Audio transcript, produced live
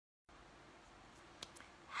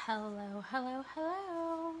Hello, hello,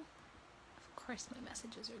 hello. Of course my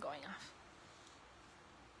messages are going off.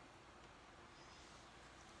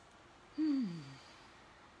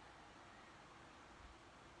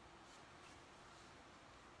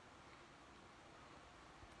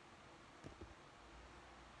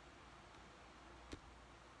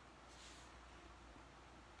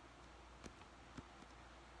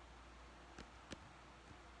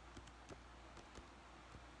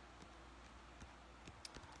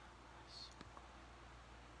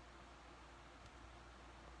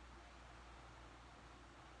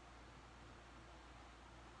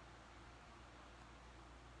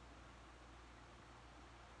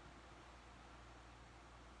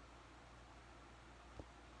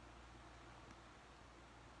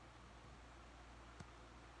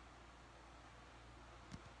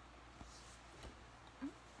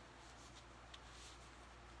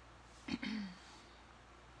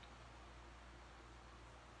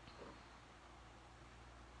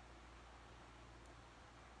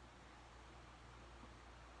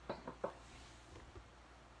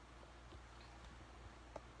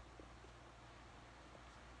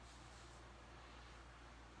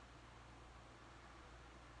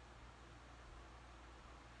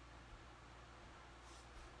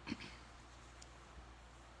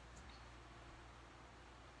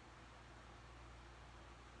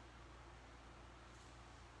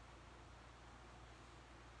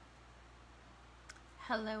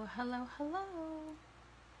 Hello, hello, hello.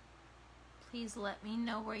 Please let me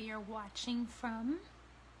know where you're watching from.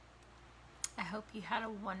 I hope you had a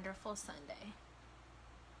wonderful Sunday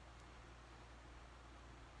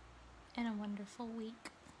and a wonderful week.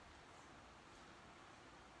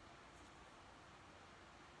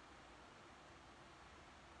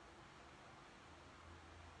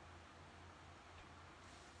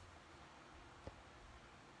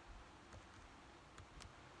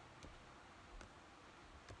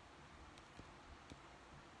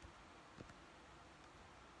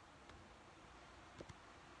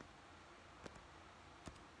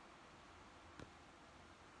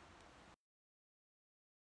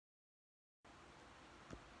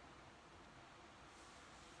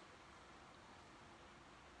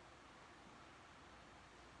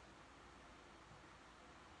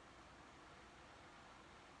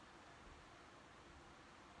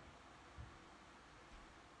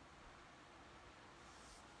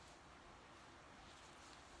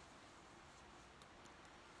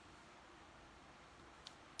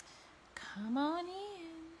 Come on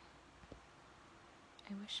in.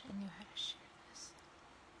 I wish I knew how to share this.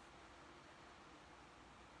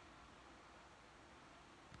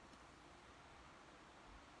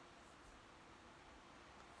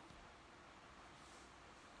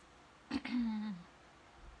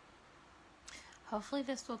 Hopefully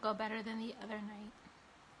this will go better than the other night.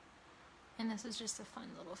 And this is just a fun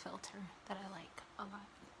little filter that I like a lot.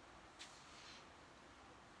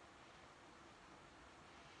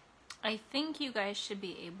 I think you guys should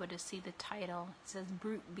be able to see the title. It says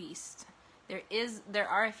Brute Beast. There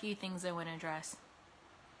are a few things I want to address,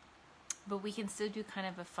 but we can still do kind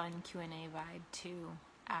of a fun Q&A vibe too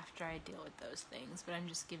after I deal with those things. But I'm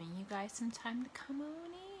just giving you guys some time to come on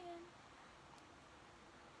in.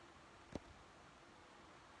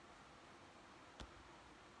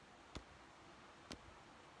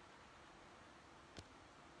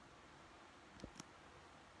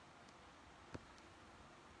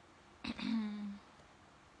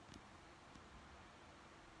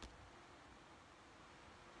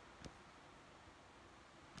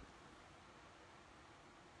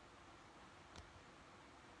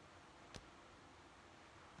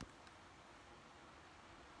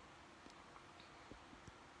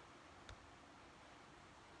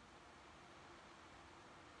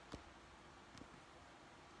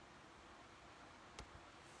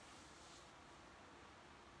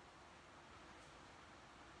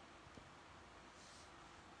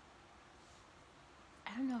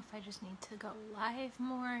 I don't know if I just need to go live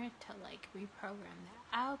more to like reprogram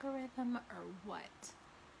the algorithm or what.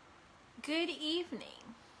 Good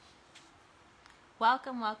evening.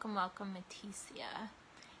 Welcome, welcome, welcome, Maticia.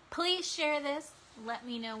 Please share this. Let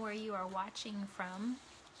me know where you are watching from.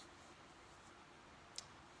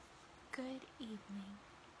 Good evening.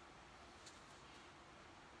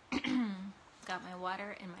 Got my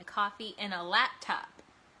water and my coffee and a laptop,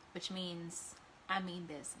 which means I mean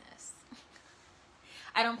business.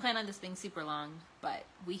 I don't plan on this being super long, but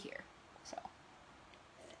we here. So,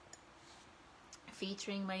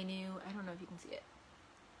 featuring my new, I don't know if you can see it,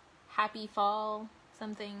 Happy Fall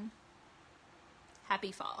something.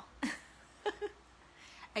 Happy Fall.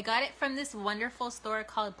 I got it from this wonderful store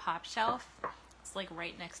called Pop Shelf. It's like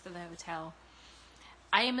right next to the hotel.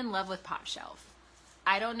 I am in love with Pop Shelf.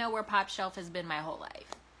 I don't know where Pop Shelf has been my whole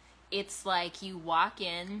life. It's like you walk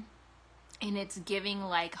in and it's giving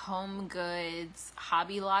like Home Goods,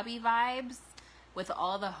 Hobby Lobby vibes with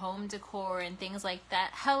all the home decor and things like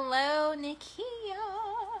that. Hello, Nikia.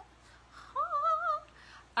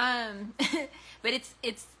 But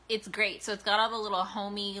it's great. So it's got all the little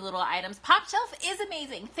homey little items. Pop Shelf is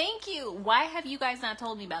amazing. Thank you. Why have you guys not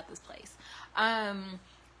told me about this place? But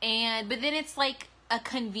then it's like a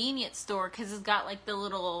convenience store because it's got like the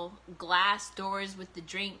little glass doors with the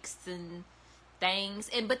drinks and things.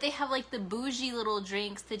 But they have like the bougie little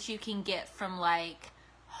drinks that you can get from like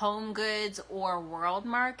Home Goods or World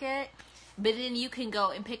Market. But then you can go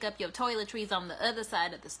and pick up your toiletries on the other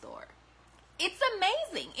side of the store. It's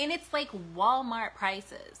amazing. And it's like Walmart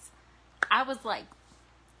prices. I was like,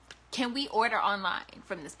 can we order online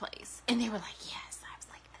from this place? And they were like, yes. I was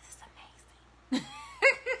like, this is amazing.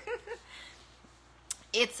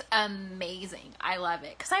 It's amazing. I love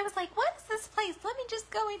it. Because I was like, what is this place? Let me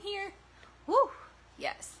just go in here. Woo.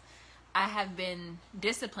 Yes. I have been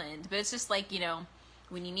disciplined. But it's just like, you know,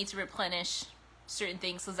 when you need to replenish certain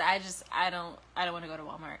things. Because I don't want to go to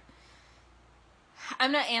Walmart.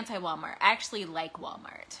 I'm not anti-Walmart. I actually like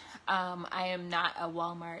Walmart. I am not a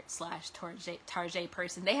Walmart / Target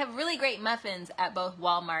person. They have really great muffins at both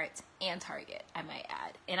Walmart and Target, I might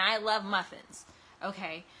add. And I love muffins.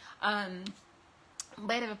 Okay.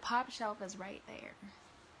 But if a Pop Shelf is right there,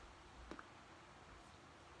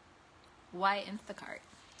 why Instacart?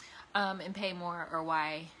 And pay more, or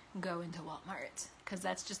why go into Walmart? Because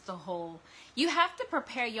that's just the whole... You have to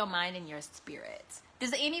prepare your mind and your spirit.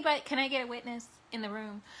 Does anybody... Can I get a witness in the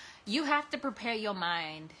room? You have to prepare your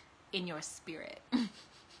mind in your spirit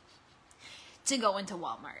to go into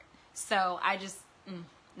Walmart. So I just...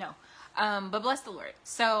 no. But bless the Lord.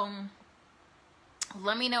 So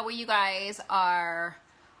let me know where you guys are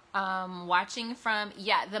watching from.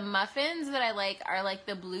 Yeah, the muffins that I like are like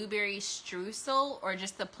the blueberry streusel, or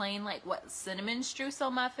just the plain like cinnamon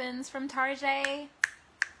streusel muffins from Target.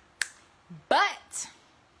 But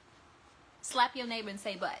slap your neighbor and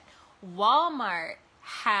say but. Walmart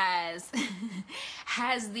has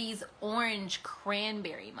these orange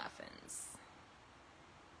cranberry muffins.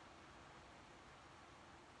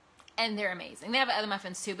 And they're amazing. They have other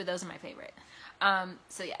muffins too, but those are my favorite.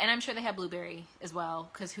 So yeah, and I'm sure they have blueberry as well,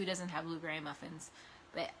 because who doesn't have blueberry muffins?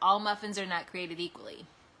 But all muffins are not created equally.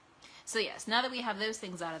 So yes, now that we have those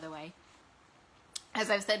things out of the way, as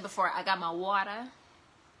I've said before, I got my water.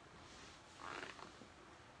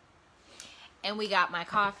 And we got my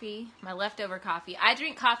coffee, my leftover coffee. I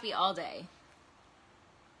drink coffee all day.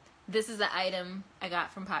 This is the item I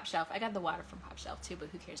got from Pop Shelf. I got the water from Pop Shelf too, but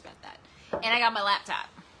who cares about that? And I got my laptop.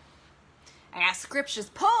 I got scriptures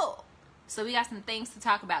pulled. So we got some things to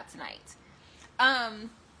talk about tonight. And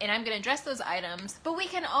I'm going to address those items. But we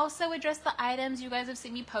can also address the items you guys have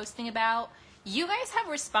seen me posting about. You guys have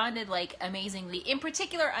responded like amazingly. In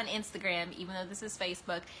particular on Instagram, even though this is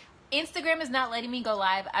Facebook. Instagram is not letting me go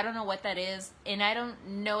live. I don't know what that is. And I don't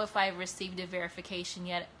know if I've received a verification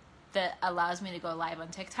yet that allows me to go live on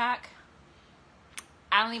TikTok.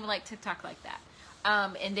 I don't even like TikTok like that.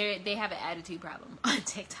 And they have an attitude problem on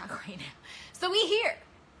TikTok right now. So we here.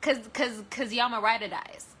 Cause y'all my ride or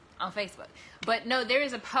dies on Facebook. But no, there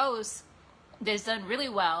is a post that's done really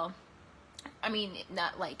well. I mean,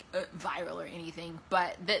 not like viral or anything,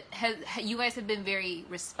 but that you guys have been very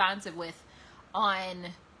responsive with on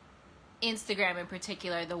Instagram in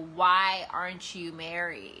particular, the why aren't you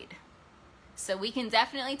married? So we can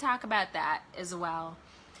definitely talk about that as well.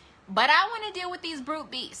 But I want to deal with these brute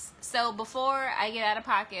beasts. So before I get out of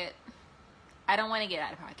pocket, I don't want to get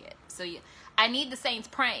out of pocket. So I need the saints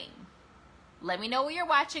praying. Let me know where you're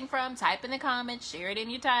watching from. Type in the comments. Share it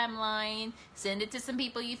in your timeline. Send it to some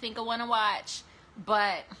people you think will want to watch.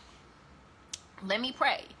 But let me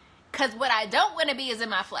pray. Because what I don't want to be is in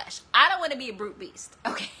my flesh. I don't want to be a brute beast.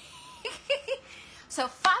 Okay. So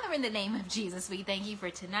Father, in the name of Jesus, we thank you for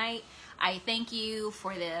tonight. I thank you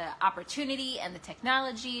for the opportunity and the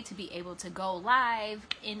technology to be able to go live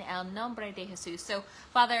in el nombre de Jesus. So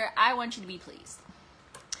Father, I want you to be pleased.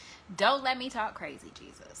 Don't let me talk crazy,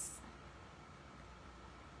 Jesus.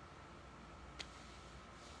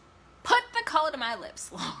 Put the call to my lips,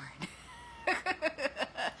 Lord.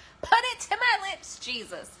 Put it to my lips,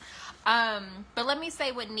 Jesus. But let me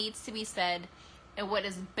say what needs to be said and what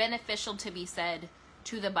is beneficial to be said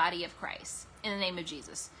to the body of Christ in the name of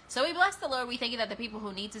Jesus. So we bless the Lord. We thank you that the people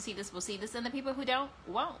who need to see this will see this, and the people who don't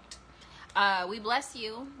won't. We bless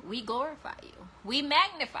you. We glorify you. We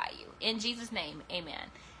magnify you. In Jesus' name, amen.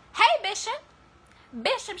 Hey, Bishop.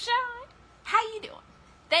 Bishop Sean. How you doing?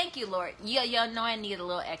 Thank you, Lord. Y'all know I need a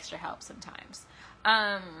little extra help sometimes.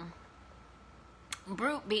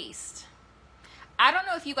 Brute beast. I don't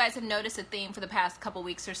know if you guys have noticed a theme for the past couple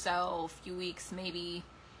weeks or so, a few weeks maybe.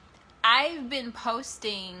 I've been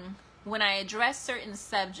posting when I address certain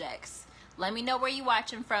subjects. Let me know where you're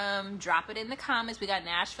watching from. Drop it in the comments. We got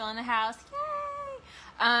Nashville in the house.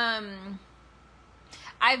 Yay!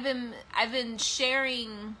 I've been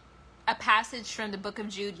sharing a passage from the book of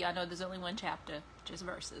Jude. Y'all know there's only one chapter, just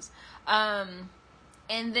verses. And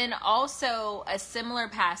then also a similar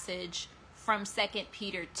passage from 2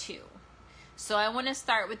 Peter 2. So I want to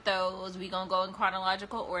start with those. We're going to go in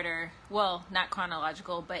chronological order. Well, not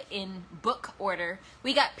chronological, but in book order.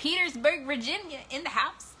 We got Petersburg, Virginia in the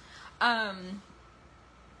house.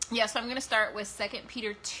 Yeah, so I'm going to start with 2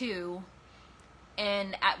 Peter 2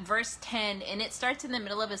 and at verse 10. And it starts in the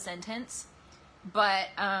middle of a sentence. But,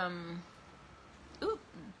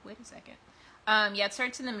 wait a second. Yeah, it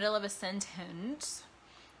starts in the middle of a sentence.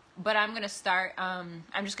 But I'm going to start, I'm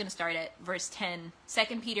just going to start at verse 10.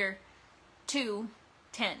 2 Peter 2:10.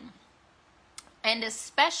 And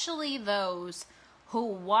especially those who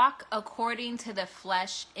walk according to the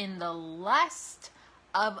flesh in the lust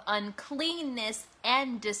of uncleanness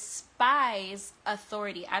and despise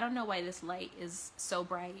authority. I don't know why this light is so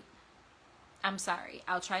bright. I'm sorry.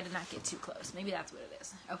 I'll try to not get too close. Maybe that's what it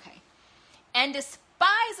is. Okay. And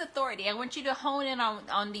despise authority. I want you to hone in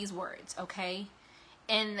on these words, okay?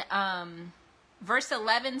 And verse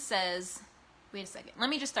 11 says, wait a second. Let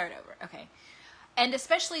me just start over. Okay. And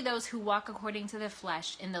especially those who walk according to the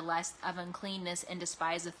flesh in the lust of uncleanness and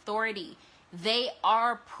despise authority. They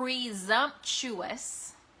are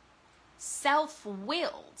presumptuous,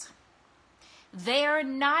 self-willed. They are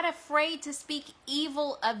not afraid to speak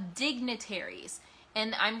evil of dignitaries.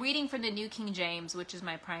 And I'm reading from the New King James, which is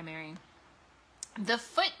my primary. The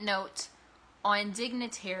footnote on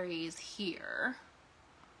dignitaries here.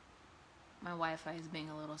 My Wi-Fi is being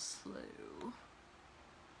a little slow.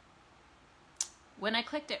 When I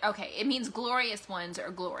clicked it, okay, it means glorious ones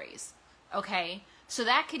or glories. Okay, so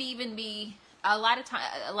that could even be a lot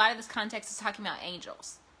of this context is talking about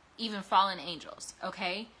angels, even fallen angels.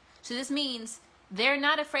 Okay, so this means they're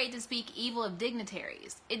not afraid to speak evil of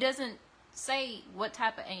dignitaries. It doesn't say what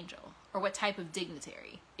type of angel or what type of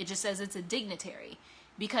dignitary. It just says it's a dignitary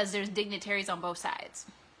because there's dignitaries on both sides.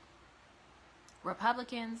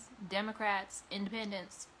 Republicans, Democrats,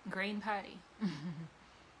 Independents, Green Party.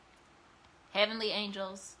 Heavenly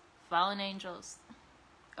angels, fallen angels.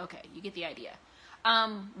 Okay, you get the idea.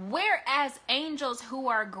 Whereas angels who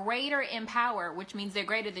are greater in power, which means they're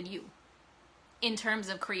greater than you in terms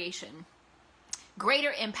of creation, greater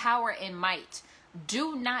in power and might,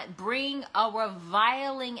 do not bring a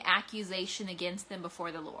reviling accusation against them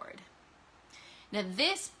before the Lord. Now,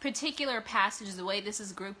 this particular passage, the way this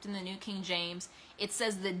is grouped in the New King James, it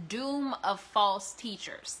says the doom of false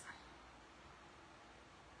teachers.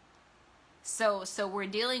 So we're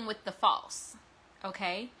dealing with the false,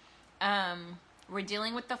 okay? We're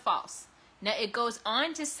dealing with the false. Now, it goes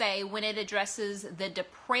on to say when it addresses the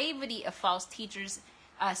depravity of false teachers,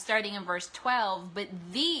 starting in verse 12, but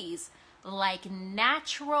these, like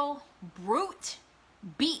natural brute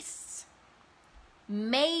beasts,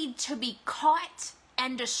 made to be caught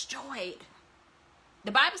and destroyed.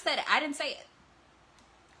 The Bible said it. I didn't say it.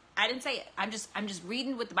 I didn't say it. I'm just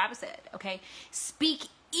reading what the Bible said, okay? Speak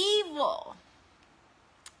evil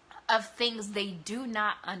of things they do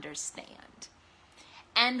not understand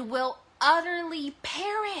and will utterly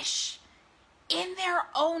perish in their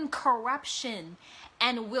own corruption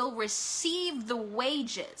and will receive the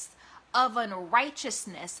wages of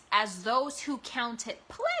unrighteousness as those who count it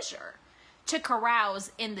pleasure to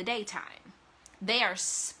carouse in the daytime. They are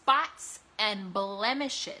spots and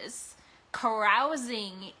blemishes,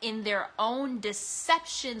 carousing in their own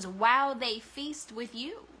deceptions while they feast with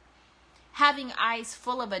you, having eyes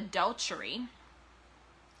full of adultery.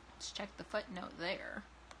 Let's check the footnote there.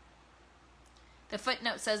 The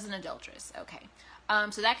footnote says an adulteress. Okay.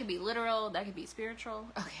 So that could be literal, that could be spiritual.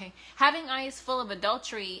 Okay. Having eyes full of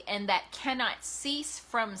adultery and that cannot cease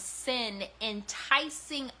from sin,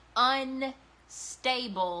 enticing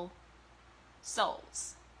unstable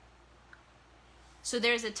souls. So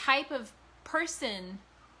there's a type of person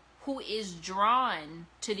who is drawn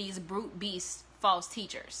to these brute beast false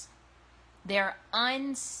teachers. They're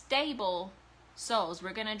unstable souls.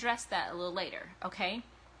 We're going to address that a little later, okay?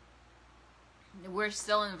 We're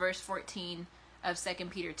still in verse 14 of 2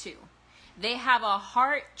 Peter 2. They have a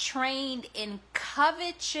heart trained in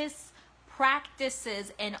covetous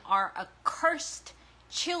practices and are accursed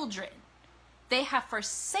children. They have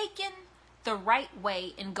forsaken the right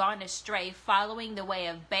way and gone astray, following the way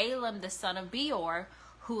of Balaam the son of Beor,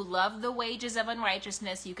 who loved the wages of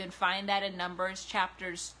unrighteousness. You can find that in Numbers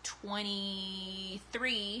chapters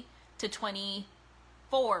 23 to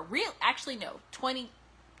 24.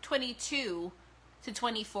 22 to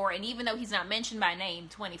 24. And even though he's not mentioned by name,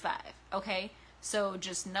 25. Okay? So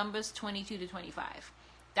just Numbers 22 to 25.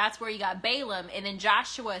 That's where you got Balaam. And then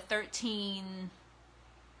Joshua 13...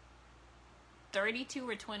 32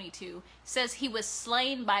 or 22 says he was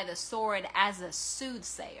slain by the sword as a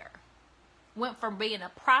soothsayer. Went from being a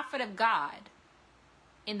prophet of God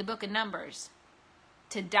in the book of Numbers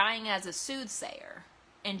to dying as a soothsayer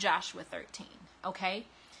in Joshua 13. Okay?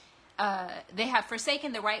 They have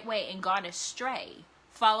forsaken the right way and gone astray,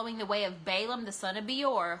 following the way of Balaam the son of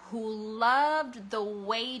Beor, who loved the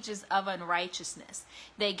wages of unrighteousness.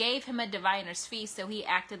 They gave him a diviner's fee, so he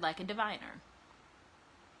acted like a diviner.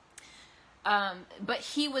 But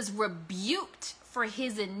he was rebuked for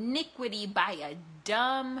his iniquity by a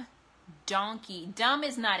dumb donkey. Dumb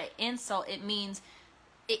is not an insult. It means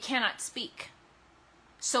it cannot speak.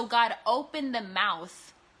 So God opened the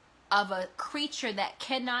mouth of a creature that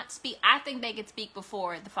cannot speak. I think they could speak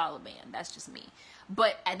before the fall of man. That's just me.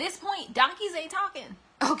 But at this point, donkeys ain't talking.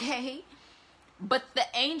 Okay? But the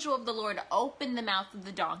angel of the Lord opened the mouth of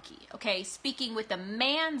the donkey. Okay? Speaking with a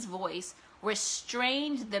man's voice,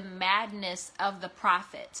 restrained the madness of the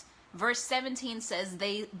prophet. Verse 17 says,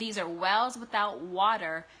 these are wells without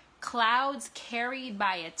water, clouds carried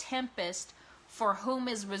by a tempest, for whom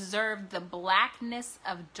is reserved the blackness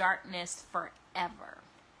of darkness forever.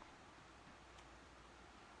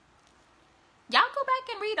 Y'all go back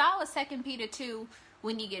and read all of 2 Peter 2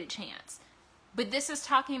 when you get a chance. But this is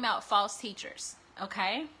talking about false teachers,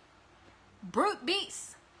 okay? Brute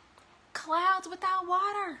beasts, clouds without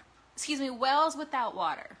water. Wells without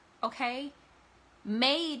water, okay?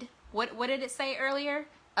 Made, what did it say earlier?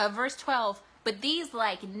 Verse 12, but these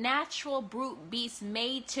like natural brute beasts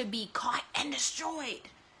made to be caught and destroyed.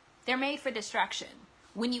 They're made for destruction.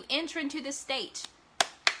 When you enter into this state,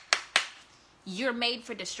 you're made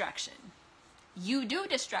for destruction. You do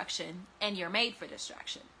destruction and you're made for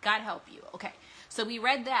destruction. God help you. Okay, so we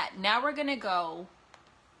read that. Now we're going to go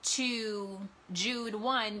to Jude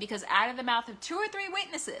 1, because out of the mouth of 2 or 3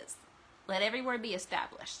 witnesses, let every word be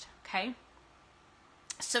established. Okay?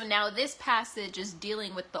 So now this passage is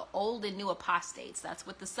dealing with the old and new apostates. That's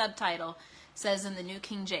what the subtitle says in the New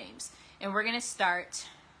King James. And we're going to start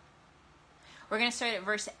at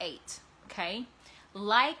verse 8. Okay?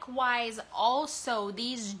 Likewise also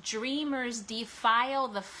these dreamers defile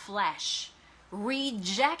the flesh,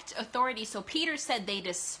 reject authority. So Peter said they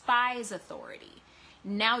despise authority.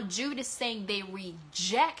 Now Jude is saying they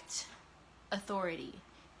reject authority.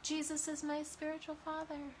 Jesus is my spiritual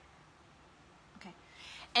father. Okay.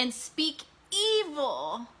 And speak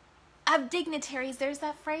evil of dignitaries. There's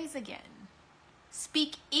that phrase again.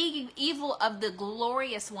 Speak evil of the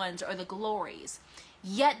glorious ones, or the glories.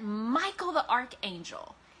 Yet Michael the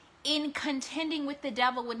archangel, in contending with the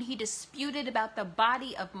devil when he disputed about the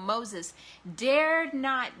body of Moses, dared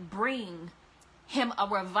not bring him a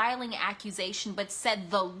reviling accusation, but said,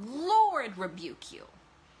 the Lord rebuke you.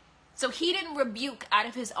 So he didn't rebuke out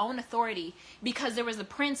of his own authority, because there was a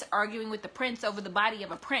prince arguing with the prince over the body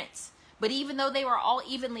of a prince. But even though they were all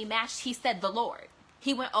evenly matched, he said, the Lord.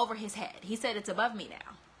 He went over his head. He said, it's above me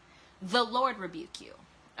now. The Lord rebuke you.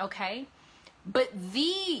 Okay? But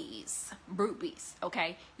these brute beasts,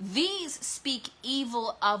 okay, these speak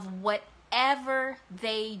evil of whatever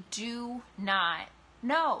they do not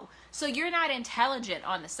know. So you're not intelligent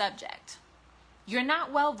on the subject. You're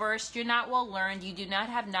not well versed. You're not well learned. You do not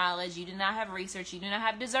have knowledge. You do not have research. You do not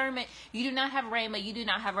have discernment. You do not have rhema. You do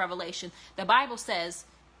not have revelation. The Bible says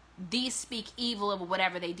these speak evil of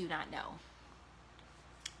whatever they do not know.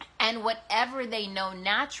 And whatever they know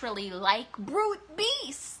naturally, like brute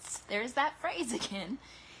beasts, there's that phrase again,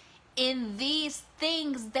 in these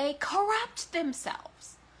things they corrupt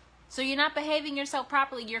themselves. So you're not behaving yourself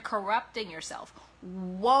properly, you're corrupting yourself.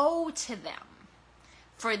 Woe to them,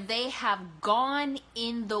 for they have gone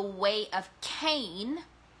in the way of Cain,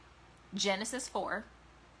 Genesis 4,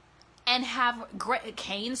 and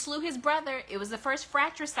Cain slew his brother. It was the first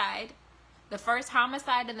fratricide. The first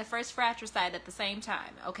homicide and the first fratricide at the same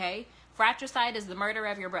time, okay? Fratricide is the murder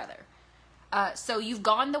of your brother. So you've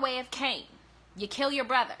gone the way of Cain. You kill your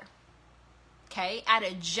brother, okay? Out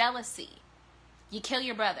of jealousy, you kill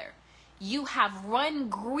your brother. You have run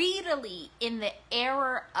greedily in the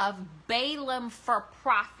error of Balaam for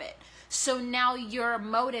profit. So now your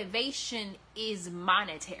motivation is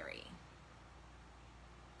monetary.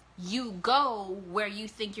 You go where you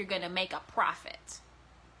think you're going to make a profit.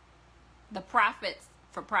 The prophets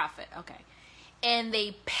for profit. Okay. And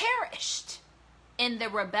they perished in the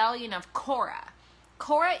rebellion of Korah.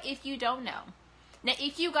 Korah, if you don't know. Now,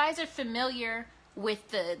 if you guys are familiar with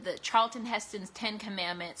the Charlton Heston's 10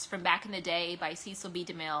 Commandments from back in the day by Cecil B.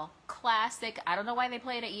 DeMille, classic. I don't know why they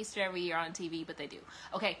play it at Easter every year on TV, but they do.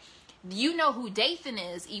 Okay. You know who Dathan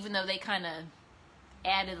is, even though they kind of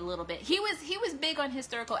added a little bit. He was big on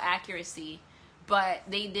historical accuracy, but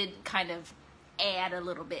they did kind of add a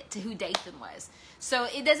little bit to who Dathan was. So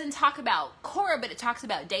it doesn't talk about Korah, but it talks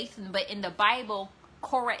about Dathan. But in the Bible,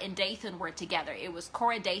 Korah and Dathan were together. It was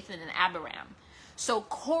Korah, Dathan, and Abiram. So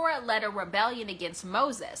Korah led a rebellion against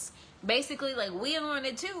Moses. Basically, like, we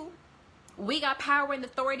anointed too. We got power and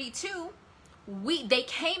authority too. They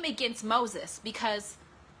came against Moses because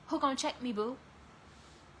who gonna check me, boo?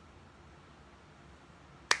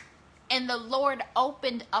 And the Lord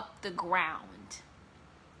opened up the ground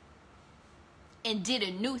and did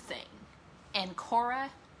a new thing. And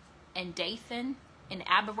Korah and Dathan and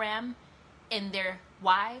Abiram and their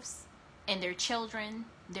wives and their children,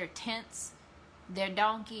 their tents, their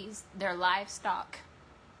donkeys, their livestock,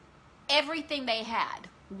 everything they had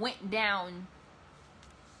went down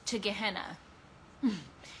to Gehenna,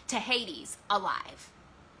 to Hades, alive.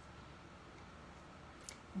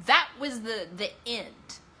 That was the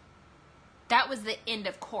end. That was the end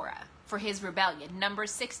of Korah for his rebellion. Number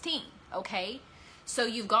 16, okay? So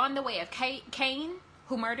you've gone the way of Cain,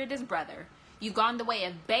 who murdered his brother. You've gone the way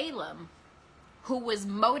of Balaam, who was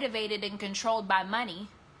motivated and controlled by money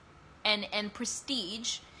and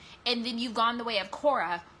prestige. And then you've gone the way of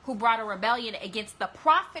Korah, who brought a rebellion against the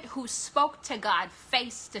prophet who spoke to God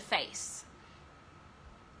face to face.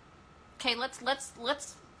 Okay, let's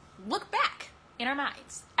look back in our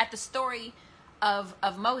minds at the story of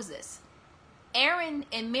Moses. Aaron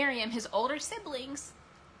and Miriam, his older siblings,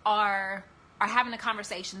 are having a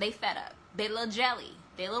conversation. They fed up. They a little jelly.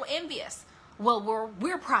 They a little envious. Well,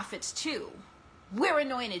 we're prophets too. We're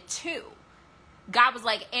anointed too. God was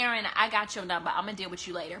like, Aaron, I got your number. I'm going to deal with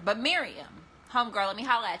you later. But Miriam, homegirl, let me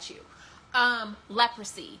holler at you.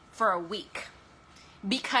 Leprosy for a week.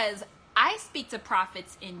 Because I speak to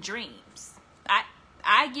prophets in dreams.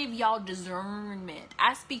 I give y'all discernment.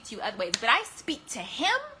 I speak to you other ways. But I speak to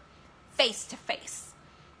him face to face.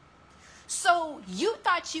 So you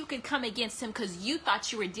thought you could come against him because you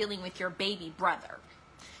thought you were dealing with your baby brother.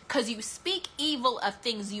 Because you speak evil of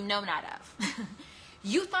things you know not of.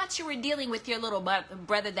 You thought you were dealing with your little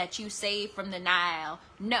brother that you saved from the Nile.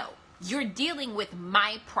 No, you're dealing with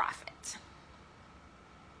my prophet.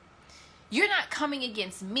 You're not coming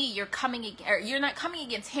against me. You're not coming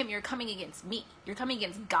against him. You're coming against me. You're coming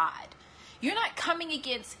against God. You're not coming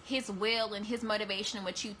against his will and his motivation and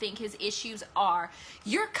what you think his issues are.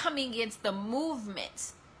 You're coming against the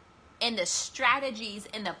movements and the strategies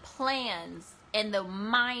and the plans and the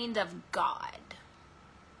mind of God.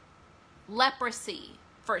 Leprosy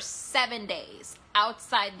for 7 days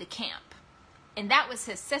outside the camp. And that was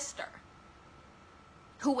his sister,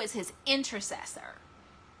 who was his intercessor,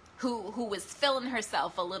 who was feeling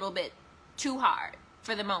herself a little bit too hard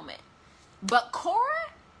for the moment. But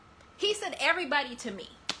Korah, he said, everybody to me.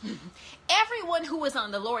 Everyone who was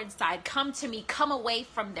on the Lord's side, come to me, come away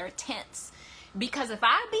from their tents. Because if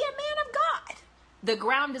I be a man of God, the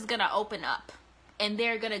ground is going to open up and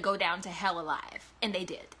they're going to go down to hell alive. And they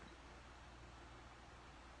did.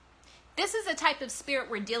 This is the type of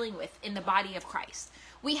spirit we're dealing with in the body of Christ.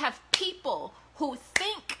 We have people who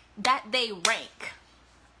think that they rank,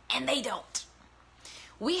 and they don't.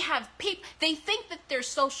 We have people, they think that their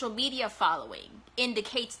social media following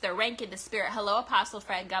indicates their rank in the spirit. Hello, Apostle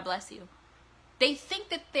Fred, God bless you. They think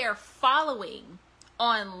that their following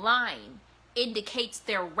online indicates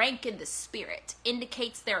their rank in the spirit,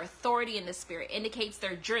 indicates their authority in the spirit, indicates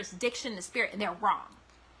their jurisdiction in the spirit, and they're wrong.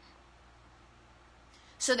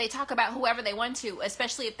 So they talk about whoever they want to,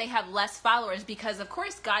 especially if they have less followers, because of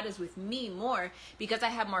course God is with me more because I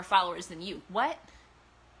have more followers than you. What?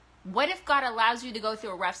 What if God allows you to go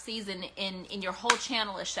through a rough season and your whole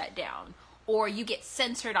channel is shut down, or you get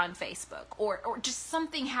censored on Facebook, or just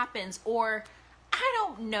something happens, or I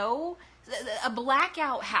don't know, a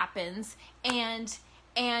blackout happens and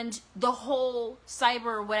the whole cyber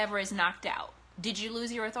or whatever is knocked out. Did you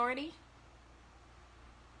lose your authority?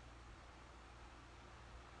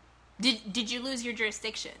 Did you lose your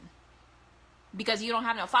jurisdiction? Because you don't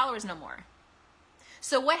have no followers no more.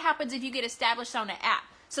 So what happens if you get established on an app?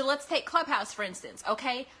 So let's take Clubhouse, for instance,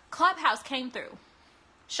 okay? Clubhouse came through,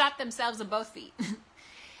 shot themselves in both feet,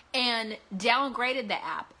 and downgraded the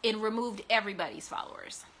app and removed everybody's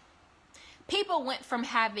followers. People went from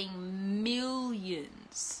having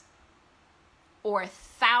millions or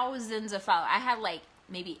thousands of followers. I had like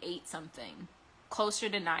maybe 8 something, closer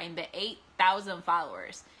to 9, but 8,000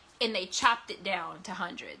 followers. And they chopped it down to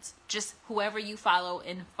hundreds. Just whoever you follow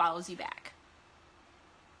and follows you back.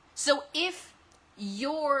 So if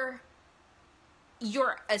you're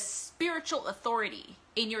a spiritual authority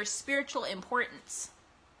and your spiritual importance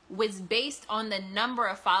was based on the number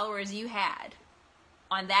of followers you had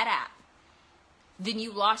on that app, then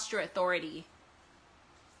you lost your authority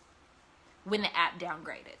when the app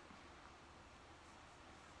downgraded.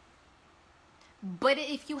 But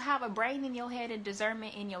if you have a brain in your head and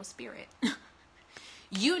discernment in your spirit,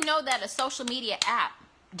 you know that a social media app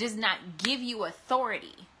does not give you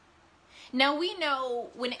authority. Now we know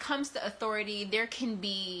when it comes to authority, there can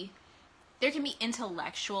be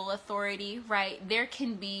intellectual authority, right? There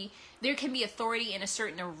can be authority in a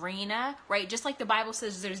certain arena, right? Just like the Bible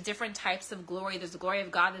says, there's different types of glory. There's the glory of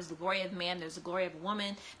God, there's the glory of man, there's the glory of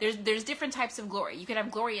woman. There's different types of glory. You can have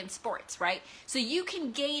glory in sports, right? So you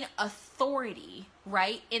can gain authority,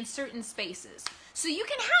 right, in certain spaces. So you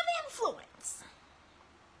can have influence.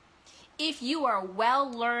 If you are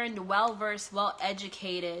well-learned, well-versed,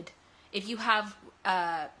 well-educated, if you have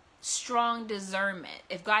strong discernment,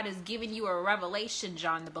 if God has given you a revelation,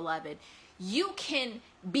 John the Beloved, you can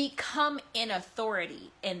become an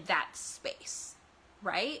authority in that space,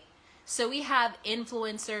 right? So we have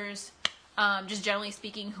influencers, just generally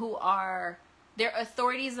speaking, who are, they're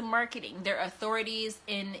authorities in marketing, they're authorities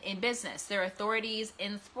in business, they're authorities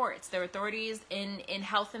in sports, they're authorities in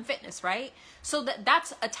health and fitness, right? So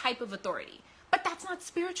that's a type of authority. But that's not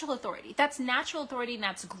spiritual authority. That's natural authority, and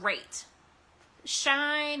that's great.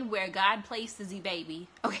 Shine where God places you, baby.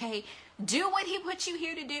 Okay? Do what he put you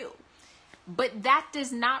here to do. But that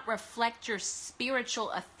does not reflect your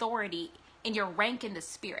spiritual authority and your rank in the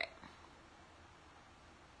spirit.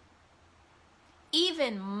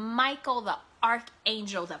 Even Michael the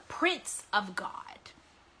archangel, the prince of God,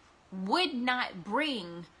 would not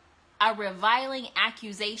bring a reviling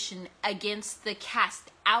accusation against the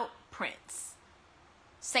cast out prince,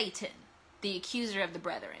 Satan, the accuser of the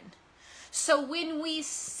brethren. So when we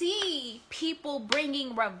see people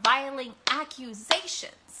bringing reviling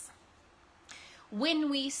accusations, when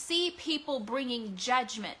we see people bringing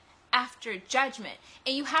judgment after judgment,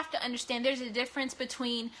 and you have to understand there's a difference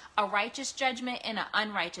between a righteous judgment and an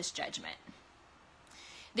unrighteous judgment.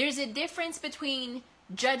 There's a difference between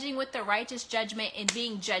judging with the righteous judgment and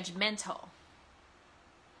being judgmental.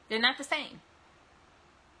 They're not the same.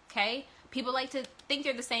 Okay? People like to think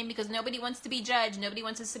they're the same because nobody wants to be judged, nobody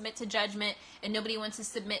wants to submit to judgment, and nobody wants to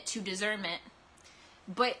submit to discernment.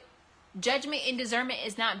 But judgment and discernment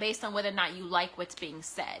is not based on whether or not you like what's being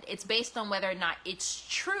said. It's based on whether or not it's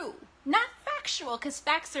true. Not factual, because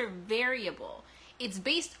facts are variable. It's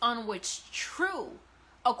based on what's true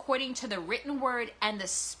according to the written word and the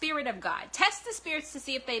Spirit of God. Test the spirits to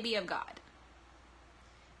see if they be of God.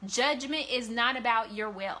 Judgment is not about your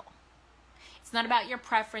will. It's not about your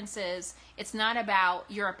preferences. It's not about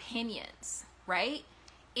your opinions, right?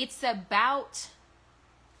 It's about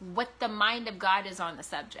what the mind of God is on the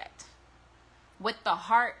subject. What the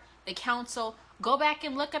heart, the counsel. Go back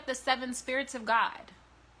and look up the 7 spirits of God.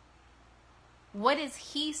 What is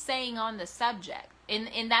he saying on the subject?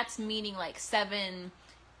 And that's meaning like 7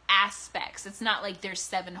 aspects. It's not like there's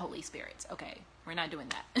 7 Holy Spirits. Okay, we're not doing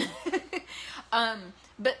that.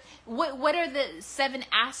 But what are the 7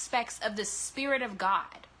 aspects of the Spirit of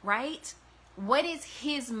God, right? What is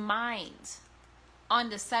his mind on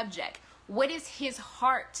the subject? What is his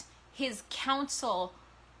heart, his counsel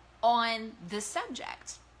on the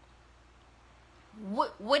subject?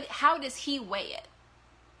 How does he weigh it?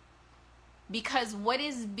 Because what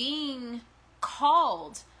is being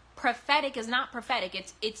called prophetic is not prophetic.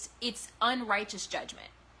 It's unrighteous judgment.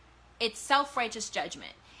 It's self-righteous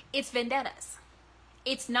judgment. It's vendettas.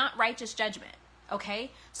 It's not righteous judgment.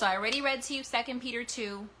 Okay? So I already read to you 2 Peter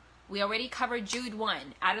 2. We already covered Jude 1.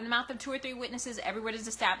 Out of the mouth of 2 or 3 witnesses, every word is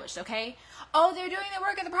established. Okay? Oh, they're doing the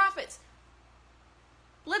work of the prophets.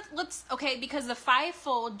 Let's okay, because the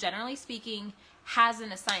fivefold, generally speaking, has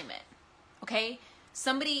an assignment. Okay?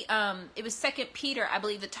 Somebody, it was 2 Peter, I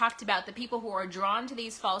believe, that talked about the people who are drawn to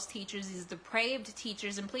these false teachers, these depraved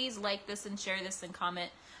teachers. And please like this and share this and comment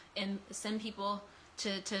and send people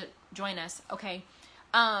to join us. Okay?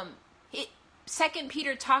 2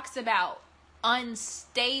 Peter talks about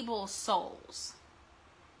unstable souls.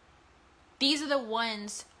 These are the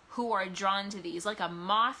ones who are drawn to these, like a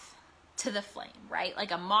moth to the flame, right?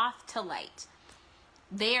 Like a moth to light.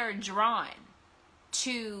 They are drawn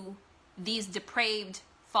to these depraved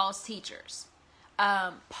false teachers.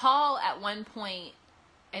 Paul at one point,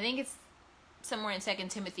 I think it's somewhere in 2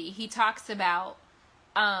 Timothy, he talks about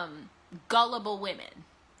gullible women.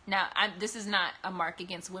 Now, this is not a mark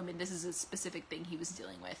against women. This is a specific thing he was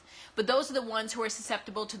dealing with. But those are the ones who are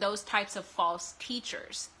susceptible to those types of false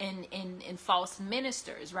teachers and false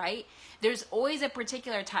ministers, right? There's always a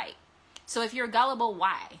particular type. So if you're gullible,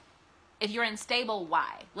 why? If you're unstable,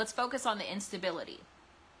 why? Let's focus on the instability.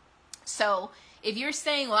 So if you're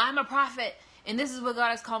saying, well, I'm a prophet and this is what God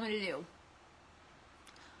has called me to do,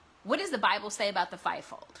 what does the Bible say about the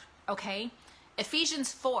fivefold? Okay?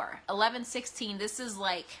 Ephesians 4:11-16, this is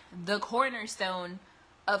like the cornerstone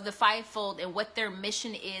of the fivefold and what their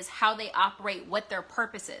mission is, how they operate, what their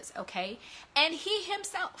purpose is, okay? And he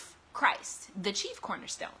himself, Christ, the chief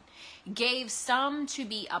cornerstone, gave some to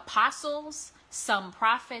be apostles, some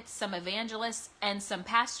prophets, some evangelists, and some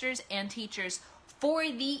pastors and teachers for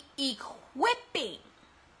the equipping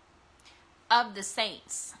of the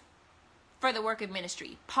saints for the work of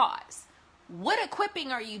ministry. Pause. What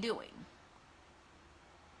equipping are you doing?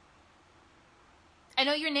 I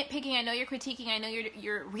know you're nitpicking. I know you're critiquing. I know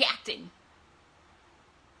you're reacting.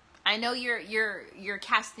 I know you're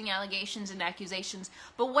casting allegations and accusations.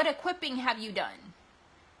 But what equipping have you done?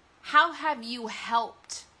 How have you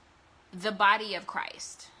helped the body of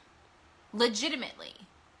Christ? Legitimately.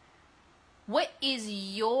 What is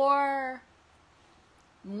your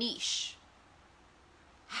niche?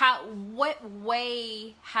 What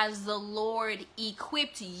way has the Lord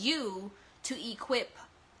equipped you to equip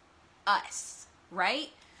us? Right?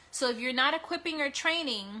 So if you're not equipping or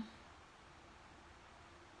training,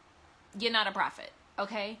 you're not a prophet.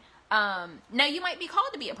 Okay? Now you might be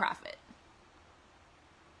called to be a prophet.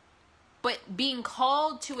 But being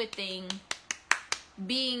called to a thing,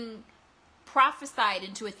 being prophesied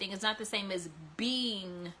into a thing is not the same as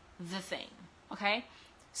being the thing. Okay?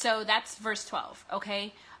 So that's verse 12.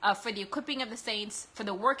 Okay? For the equipping of the saints, for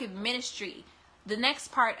the work of ministry. The next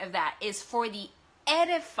part of that is for the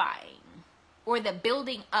edifying or the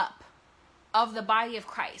building up of the body of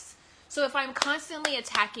Christ. So if I'm constantly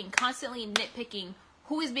attacking, constantly nitpicking,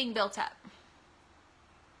 who is being built up?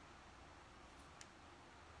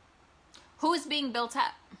 Who is being built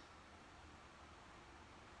up?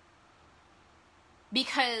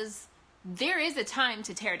 Because there is a time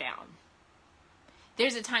to tear down.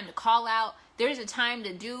 There's a time to call out. There's a time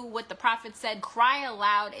to do what the prophet said, cry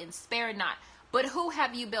aloud and spare not. But who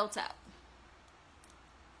have you built up?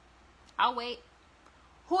 I'll wait.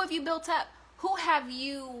 Who have you built up? Who have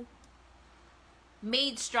you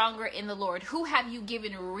made stronger in the Lord? Who have you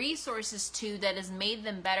given resources to that has made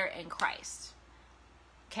them better in Christ?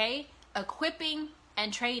 Okay? Equipping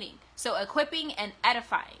and training. So equipping and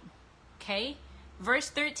edifying. Okay?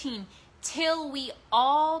 Verse 13. Till we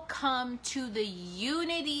all come to the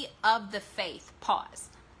unity of the faith. Pause.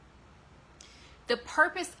 The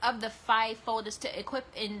purpose of the fivefold is to equip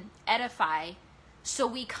and edify so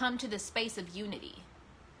we come to the space of unity.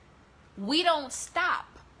 We don't stop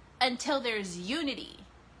until there's unity.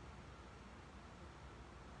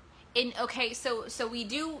 So we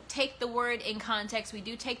do take the word in context. We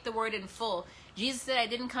do take the word in full. Jesus said, I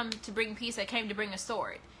didn't come to bring peace. I came to bring a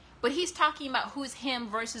sword. But he's talking about who's him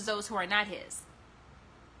versus those who are not his.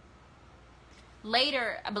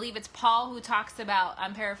 Later, I believe it's Paul who talks about,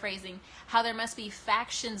 I'm paraphrasing, how there must be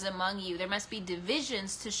factions among you. There must be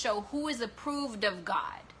divisions to show who is approved of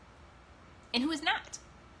God and who is not.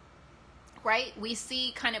 Right? We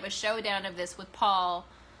see kind of a showdown of this with Paul.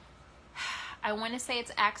 I want to say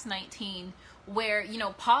it's Acts 19, where,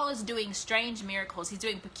 Paul is doing strange miracles. He's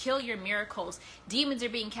doing peculiar miracles. Demons are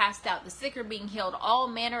being cast out. The sick are being healed. All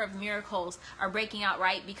manner of miracles are breaking out,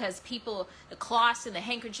 right? Because people, the cloths and the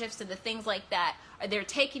handkerchiefs and the things like that, they're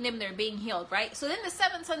taking them, they're being healed, right? So then the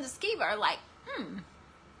 7 sons of Sceva are like,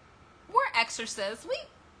 we're exorcists. We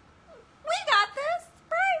got this,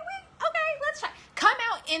 right? Okay, let's try. Come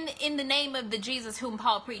out in the name of the Jesus whom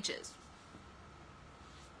Paul preaches.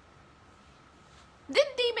 Then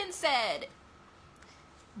demon said,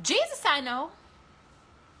 Jesus I know.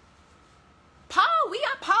 Paul, we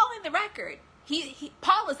got Paul in the record.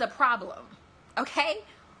 Paul is a problem. Okay?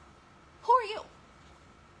 Who are you?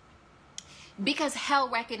 Because hell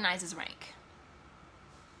recognizes rank.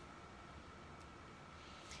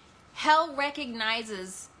 Hell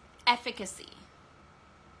recognizes efficacy.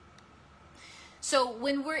 So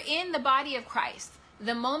when we're in the body of Christ,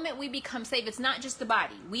 the moment we become saved, it's not just the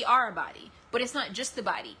body. We are a body. But it's not just the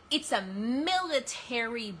body. It's a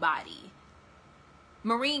military body.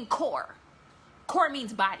 Marine Corps. Corps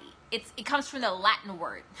means body. It comes from the Latin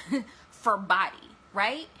word for body,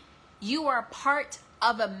 right? You are part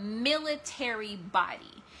of a military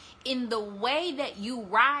body. In the way that you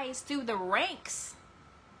rise through the ranks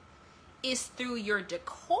is through your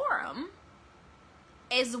decorum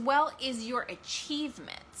as well as your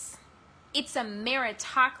achievements. It's a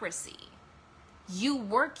meritocracy. You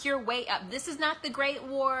work your way up. This is not the Great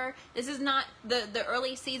War. This is not the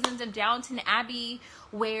early seasons of Downton Abbey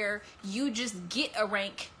where you just get a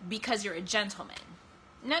rank because you're a gentleman.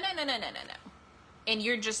 No. And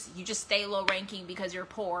you just stay low ranking because you're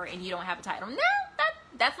poor and you don't have a title. No,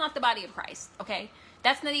 that's not the body of Christ, okay?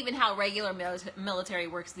 That's not even how regular military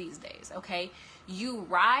works these days, okay? You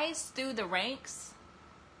rise through the ranks.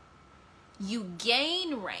 You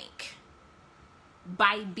gain rank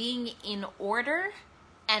by being in order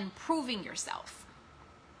and proving yourself.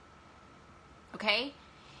 Okay?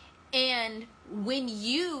 And when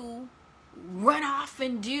you run off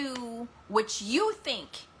and do what you think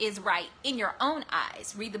is right in your own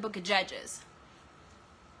eyes, read the book of Judges,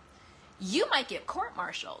 you might get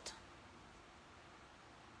court-martialed.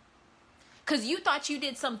 Because you thought you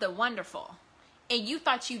did something wonderful. And you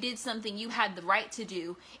thought you did something you had the right to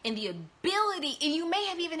do and the ability, and you may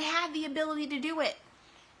have even had the ability to do it.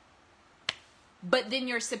 But then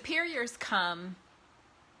your superiors come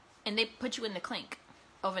and they put you in the clink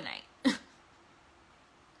overnight.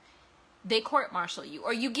 They court-martial you,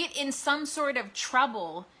 or you get in some sort of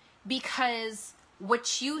trouble because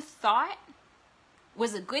what you thought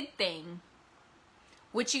was a good thing,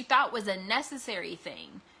 what you thought was a necessary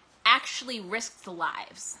thing, actually risked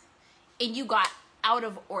lives. And you got out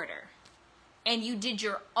of order and you did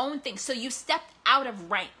your own thing. So you stepped out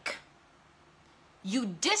of rank. You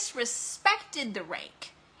disrespected the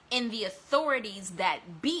rank and the authorities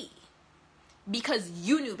that be because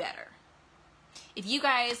you knew better. If you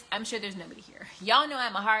guys, I'm sure there's nobody here. Y'all know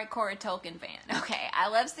I'm a hardcore Tolkien fan. Okay, I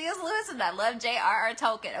love C.S. Lewis and I love J.R.R.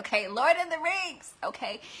 Tolkien. Okay, Lord of the Rings.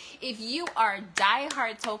 Okay, if you are a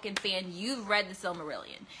diehard Tolkien fan, you've read the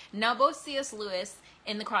Silmarillion. Now, both C.S. Lewis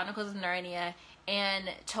in the Chronicles of Narnia and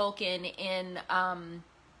Tolkien in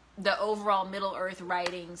the overall Middle-earth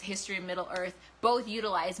writings, History of Middle-earth, both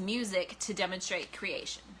utilize music to demonstrate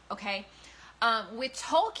creation. Okay, with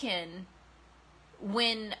Tolkien,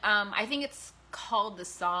 when I think it's called the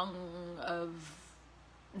Song of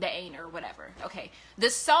the Ain or whatever. Okay, the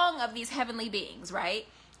song of these heavenly beings, right?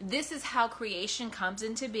 This is how creation comes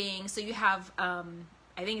into being. So you have, I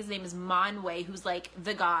think his name is Manwe, who's like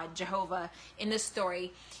the god, Jehovah, in this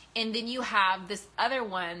story. And then you have this other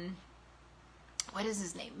one, what is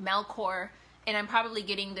his name? Melkor. And I'm probably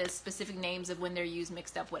getting the specific names of when they're used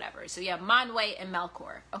mixed up, whatever. So you have Manwe and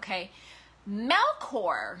Melkor, okay?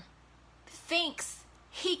 Melkor thinks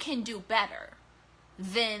he can do better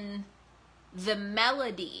than the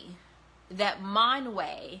melody that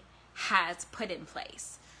Manwe has put in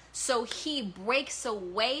place. So he breaks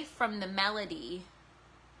away from the melody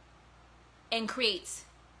and creates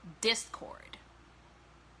discord.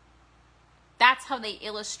 That's how they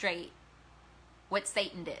illustrate what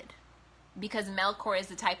Satan did. Because Melkor is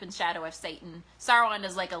the type and shadow of Satan. Sauron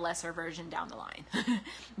is like a lesser version down the line.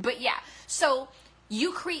 But yeah, so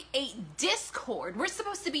you create discord. We're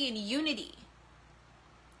supposed to be in unity.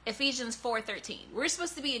 Ephesians 4:13. We're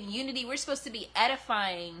supposed to be in unity. We're supposed to be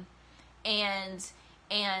edifying and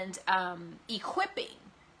equipping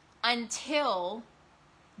until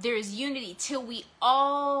there's unity, till we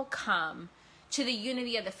all come to the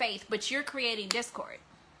unity of the faith. But you're creating discord.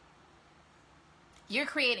 You're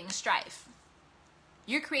creating strife.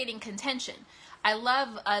 You're creating contention. I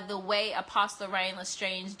love the way Apostle Ryan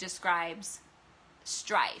Lestrange describes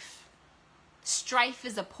strife. Strife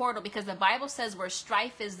is a portal, because the Bible says where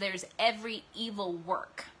strife is, there's every evil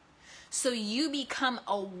work. So you become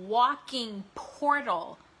a walking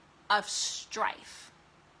portal of strife.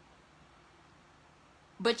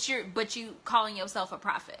 But you calling yourself a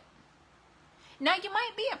prophet. Now you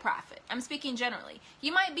might be a prophet. I'm speaking generally.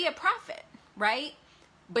 You might be a prophet, right?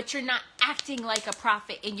 But you're not acting like a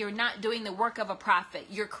prophet, and you're not doing the work of a prophet.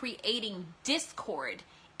 You're creating discord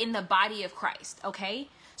in the body of Christ, okay?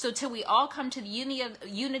 So till we all come to the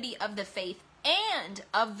unity of the faith and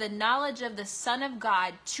of the knowledge of the Son of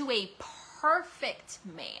God, to a perfect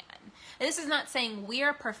man. And this is not saying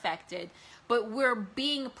we're perfected, but we're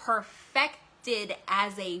being perfected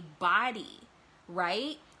as a body,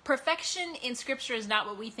 right? Perfection in Scripture is not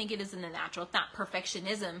what we think it is in the natural. It's not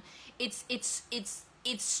perfectionism. It's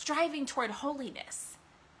striving toward holiness.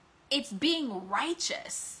 It's being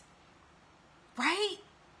righteous, right?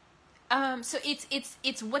 So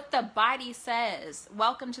it's what the body says.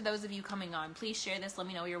 Welcome to those of you coming on. Please share this. Let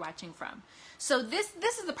me know where you're watching from. So this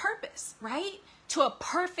is the purpose, right? To a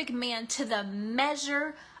perfect man, to the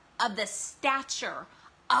measure of the stature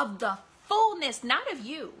of the fullness, not of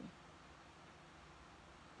you.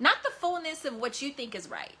 Not the fullness of what you think is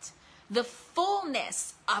right. the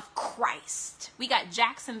fullness of Christ. We got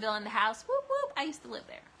Jacksonville in the house. Whoop, whoop. I used to live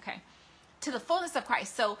there. Okay. To the fullness of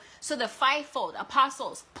Christ. So the fivefold,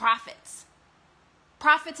 apostles, prophets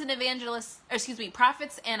and evangelists,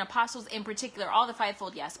 prophets and apostles in particular, all the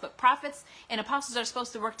fivefold, yes, but prophets and apostles are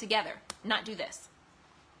supposed to work together, not do this.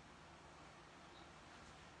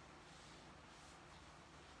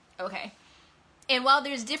 Okay. And while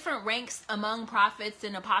there's different ranks among prophets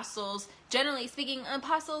and apostles, generally speaking,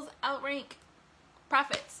 apostles outrank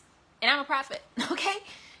prophets. And I'm a prophet, okay?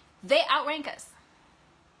 They outrank us.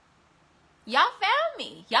 Y'all found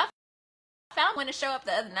me. Y'all found me when to show up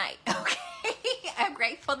the other night, okay? I'm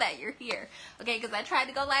grateful that you're here, okay? Because I tried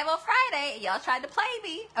to go live on Friday, and y'all tried to play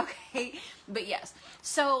me, okay? But yes,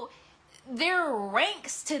 so there are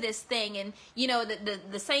ranks to this thing, and you know,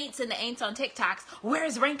 the saints and the ain'ts on TikToks,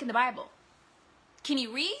 where's rank in the Bible? Can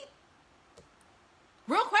you read?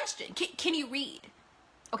 Real question. Can you read?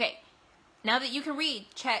 Okay, now that you can read,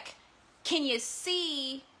 check. Can you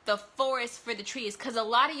see the forest for the trees? Because a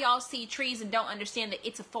lot of y'all see trees and don't understand that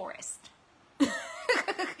it's a forest.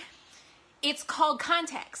 It's called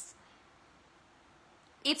context.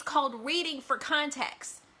 It's called reading for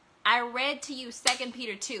context. I read to you 2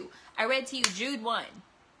 Peter 2. I read to you Jude 1.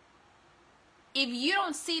 If you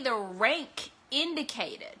don't see the rank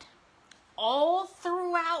indicated all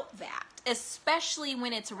throughout that, especially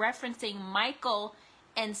when it's referencing Michael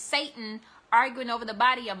and Satan arguing over the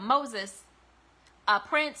body of Moses, a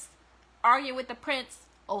prince arguing with the prince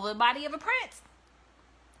over the body of a prince.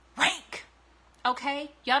 Rank. Okay?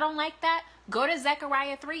 Y'all don't like that? Go to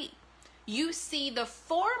Zechariah 3. You see the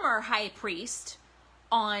former high priest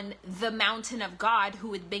on the mountain of God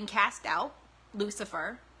who had been cast out,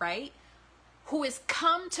 Lucifer, right? Who has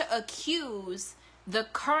come to accuse the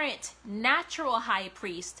current natural high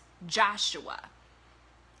priest, Joshua.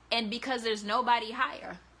 And because there's nobody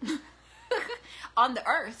higher on the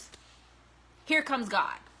earth, here comes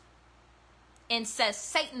God and says,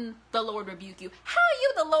 Satan, the Lord rebuke you. How are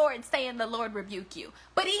you the Lord saying the Lord rebuke you?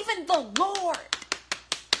 But even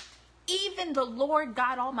the Lord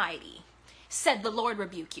God Almighty said the Lord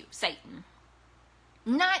rebuke you, Satan.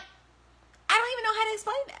 I don't even know how to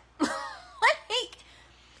explain that. Like,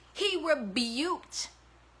 he rebuked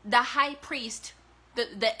the high priest,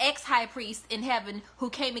 the ex-high priest in heaven who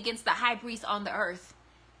came against the high priest on the earth.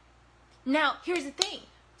 Now, here's the thing.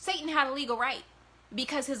 Satan had a legal right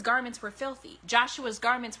because his garments were filthy. Joshua's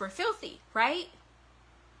garments were filthy, right?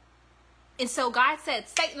 And so God said,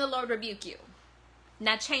 Satan, the Lord rebuke you.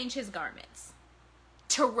 Now change his garments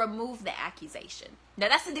to remove the accusation. Now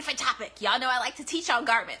that's a different topic. Y'all know I like to teach on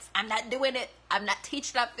garments. I'm not doing it. I'm not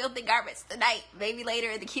teaching on filthy garments tonight. Maybe later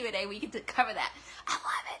in the Q&A we can cover that. I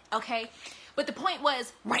love it. Okay. But the point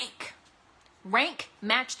was rank. Rank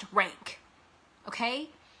matched rank. Okay.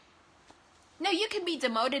 No, you can be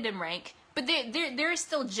demoted in rank, but there are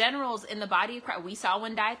still generals in the body of Christ. We saw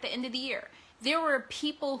one die at the end of the year. There were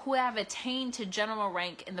people who have attained to general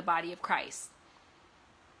rank in the body of Christ.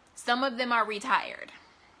 Some of them are retired.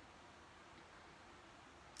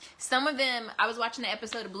 Some of them, I was watching an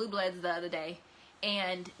episode of Blue Bloods the other day,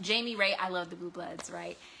 and I love the Blue Bloods,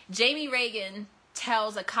 right? Jamie Reagan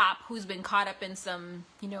tells a cop who's been caught up in some,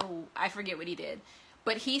 I forget what he did,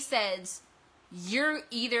 but he says, I'm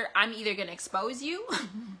either going to expose you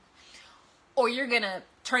or you're going to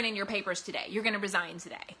turn in your papers today. You're going to resign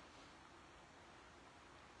today.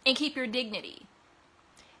 And keep your dignity.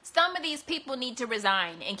 Some of these people need to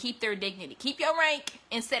resign and keep their dignity. Keep your rank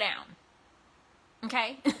and sit down.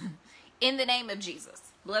 Okay? In the name of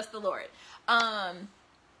Jesus. Bless the Lord.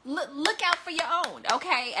 Look out for your own,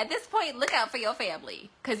 okay? At this point, look out for your family.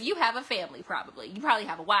 Because you have a family, probably. You probably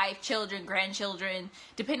have a wife, children, grandchildren,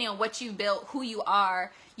 depending on what you built, who you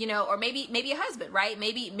are, or maybe a husband, right?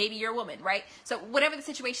 Maybe you're a woman, right? So whatever the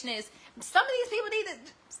situation is, some of these people need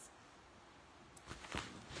to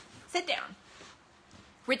sit down.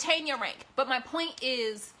 Retain your rank. But my point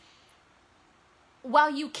is,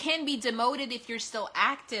 while you can be demoted if you're still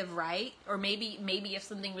active, right? Or maybe if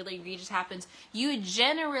something really egregious happens, you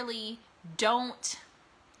generally don't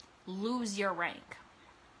lose your rank.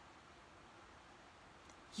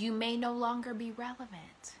 You may no longer be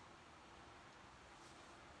relevant.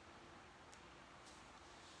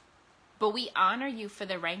 But we honor you for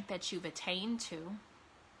the rank that you've attained to.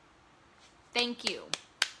 Thank you.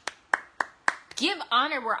 Give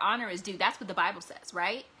honor where honor is due. That's what the Bible says,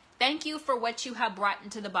 right? Thank you for what you have brought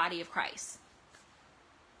into the body of Christ.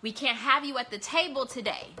 We can't have you at the table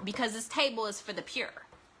today because this table is for the pure.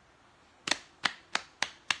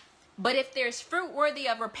 But if there's fruit worthy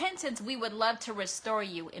of repentance, we would love to restore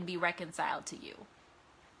you and be reconciled to you.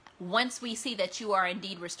 once we see that you are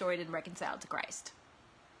indeed restored and reconciled to Christ.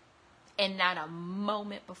 And not a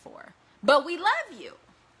moment before. But we love you.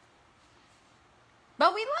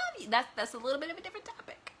 But we love you. That's a little bit of a different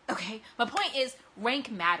topic. Okay? My point is,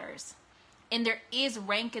 rank matters. And there is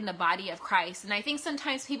rank in the body of Christ. And I think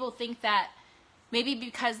sometimes people think that maybe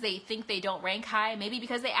because they think they don't rank high, maybe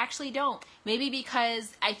because they actually don't. Maybe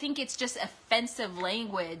because I think it's just offensive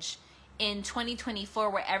language in 2024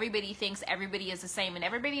 where everybody thinks everybody is the same, and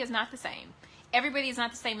everybody is not the same. Everybody is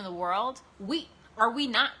not the same in the world. Are we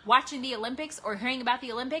not watching the Olympics or hearing about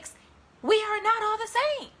the Olympics? We are not all the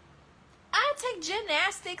same. I took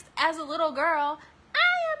gymnastics as a little girl. I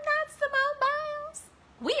am not Simone Biles.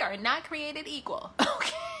 We are not created equal,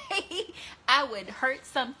 okay? I would hurt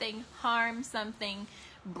something, harm something,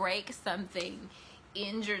 break something,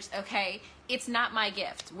 injure, okay? It's not my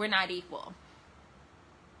gift. We're not equal.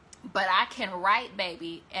 But I can write,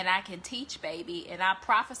 baby, and I can teach, baby, and I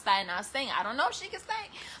prophesy and I sing. I don't know if she can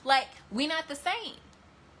sing. Like, we not the same.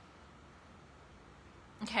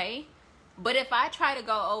 Okay? But if I try to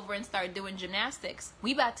go over and start doing gymnastics,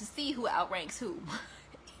 we about to see who outranks who.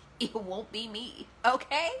 It won't be me,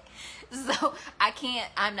 okay? So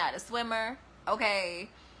I'm not a swimmer, okay?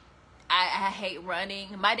 I hate running.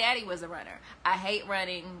 My daddy was a runner. I hate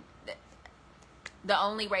running. The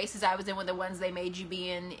only races I was in were the ones they made you be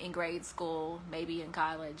in grade school, maybe in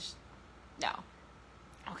college. No.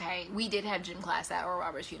 Okay, we did have gym class at Oral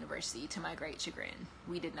Roberts University, to my great chagrin.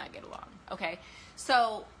 We did not get along, okay?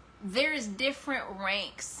 So there's different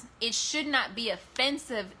ranks. It should not be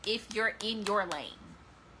offensive if you're in your lane.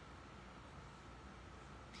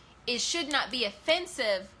 It should not be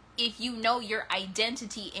offensive if you know your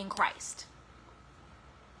identity in Christ.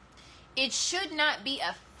 It should not be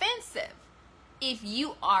offensive if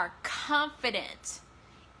you are confident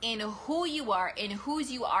in who you are, in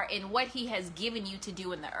whose you are, in what he has given you to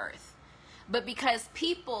do in the earth. But because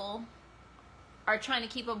people are trying to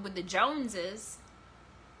keep up with the Joneses,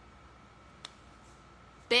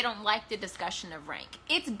 they don't like the discussion of rank.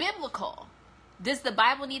 It's biblical. Does the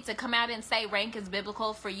Bible need to come out and say rank is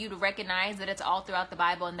biblical for you to recognize that it's all throughout the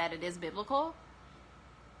Bible and that it is biblical?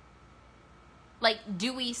 Like,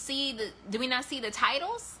 do we not see the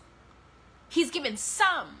titles? He's given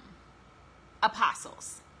some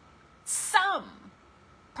apostles, some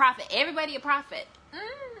prophet, everybody a prophet.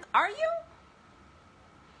 Are you?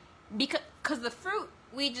 Because the fruit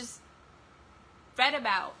we just read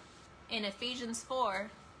about in Ephesians 4,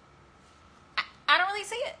 I don't really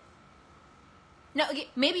see it. No,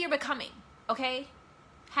 maybe you're becoming, okay?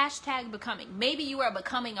 Hashtag becoming. Maybe you are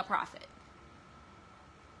becoming a prophet.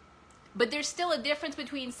 But there's still a difference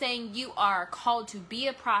between saying you are called to be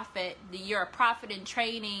a prophet, that you're a prophet in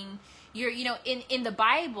training. You're, in the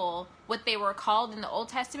Bible, what they were called in the Old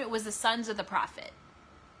Testament was the sons of the prophet.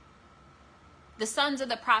 The sons of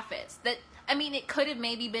the prophets. It could have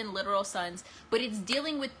maybe been literal sons, but it's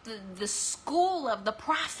dealing with the school of the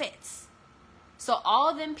prophets. So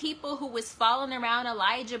all them people who was following around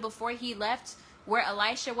Elijah before he left where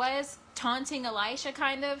Elisha was, taunting Elisha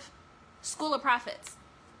kind of, school of prophets.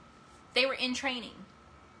 They were in training.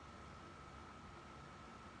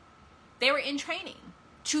 They were in training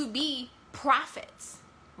to be prophets,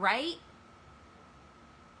 right?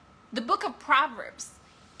 The book of Proverbs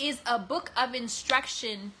is a book of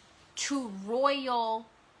instruction to royal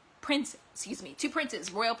princes, to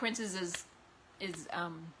princes. Royal princes is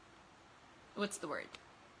what's the word?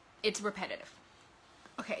 It's repetitive.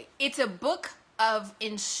 Okay, it's a book of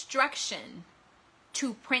instruction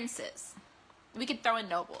to princes. We could throw in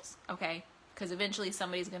nobles, okay? Because eventually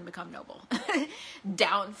somebody's going to become noble.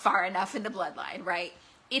 Down far enough in the bloodline, right?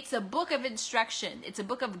 It's a book of instruction. It's a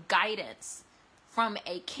book of guidance from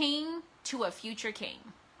a king to a future king.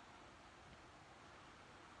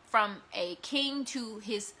 From a king to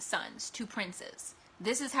his sons, to princes.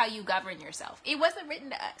 This is how you govern yourself. It wasn't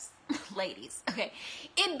written to us, ladies, okay?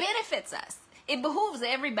 It benefits us. It behooves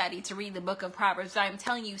everybody to read the book of Proverbs. I'm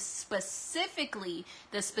telling you specifically,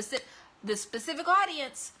 the specific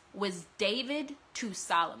audience was David to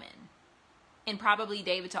Solomon. And probably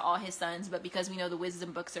David to all his sons, but because we know the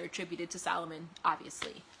wisdom books are attributed to Solomon,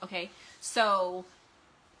 obviously, okay? So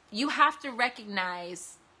you have to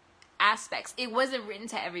recognize aspects. It wasn't written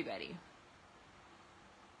to everybody.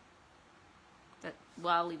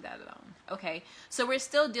 Well, I'll leave that alone, okay? So we're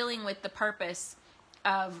still dealing with the purpose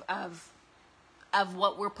of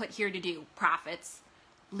what we're put here to do. Prophets,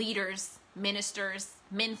 leaders, ministers,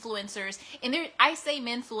 minfluencers. And I say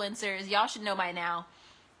minfluencers, y'all should know by now,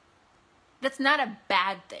 that's not a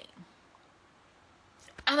bad thing.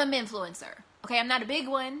 I'm a minfluencer. Okay, I'm not a big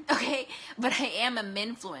one, okay, but I am a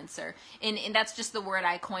minfluencer, and that's just the word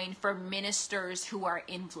I coined for ministers who are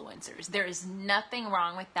influencers. There is nothing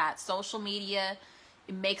wrong with that. Social media,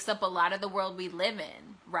 it makes up a lot of the world we live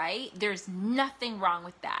in, right? There's nothing wrong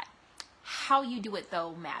with that. How you do it,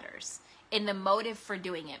 though, matters, and the motive for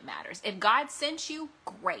doing it matters. If God sent you,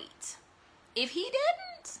 great. If he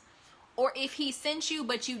didn't, or if he sent you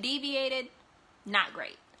but you deviated, not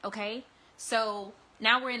great, okay? So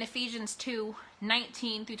now we're in Ephesians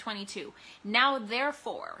 2:19-22. Now,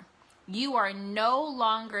 therefore, you are no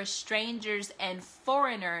longer strangers and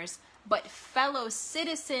foreigners, but fellow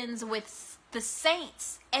citizens with the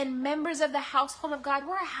saints and members of the household of God.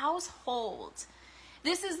 We're a household.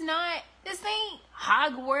 This ain't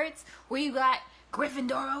Hogwarts where you got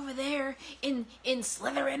Gryffindor over there and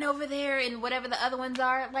Slytherin over there and whatever the other ones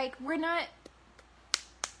are. Like,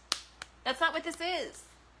 that's not what this is.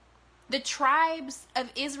 The tribes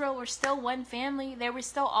of Israel were still one family. They were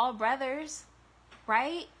still all brothers,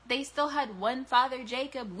 right? They still had one father,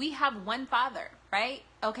 Jacob. We have one father, right?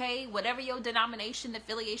 Okay, whatever your denomination,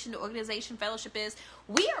 affiliation, organization, fellowship is,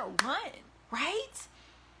 we are one, right?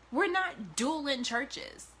 We're not dueling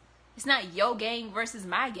churches. It's not your gang versus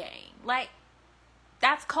my gang. Like,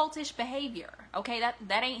 that's cultish behavior, okay?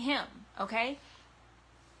 That ain't him, okay?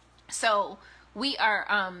 So we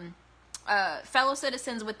are fellow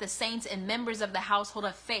citizens with the saints and members of the household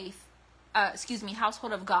of faith,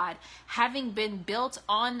 household of God, having been built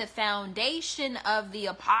on the foundation of the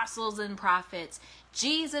apostles and prophets,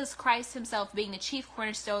 Jesus Christ himself being the chief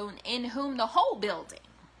cornerstone, in whom the whole building,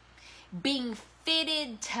 being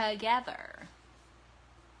fitted together,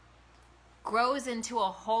 grows into a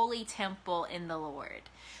holy temple in the Lord.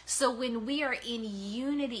 So when we are in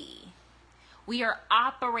unity, we are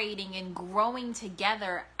operating and growing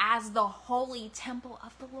together as the holy temple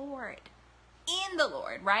of the Lord. In the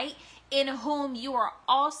Lord, right? In whom you are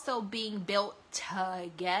also being built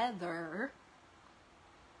together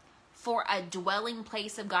for a dwelling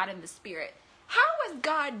place of God in the Spirit. How is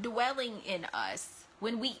God dwelling in us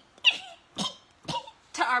when we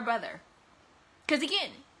to our brother? Because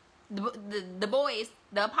again, the boys,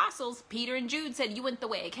 the apostles, Peter and Jude said, you went the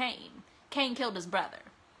way it came. Cain killed his brother.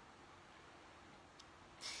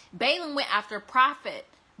 Balaam went after a prophet,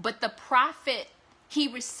 but the prophet, he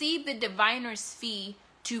received the diviner's fee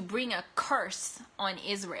to bring a curse on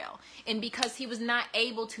Israel. And because he was not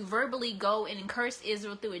able to verbally go and curse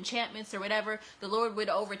Israel through enchantments or whatever, the Lord would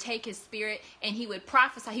overtake his spirit and he would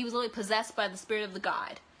prophesy. He was literally possessed by the spirit of the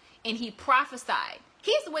God. And he prophesied.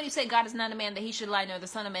 He's the one who said God is not a man that he should lie, nor the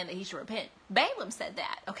son of man that he should repent. Balaam said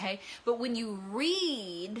that, okay? But when you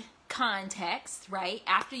read context, right,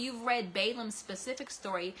 after you've read Balaam's specific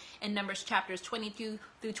story in Numbers chapters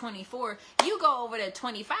 22-24, you go over to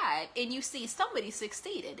 25 and you see somebody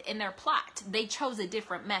succeeded in their plot. They chose a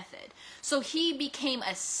different method. So he became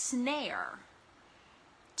a snare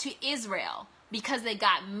to Israel because they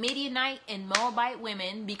got Midianite and Moabite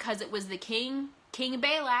women, because it was the King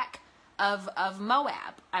Balak of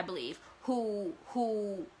Moab, I believe, who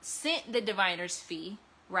sent the diviner's fee,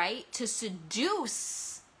 right, to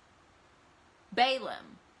seduce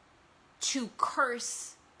Balaam to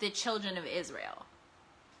curse the children of Israel.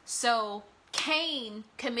 So Cain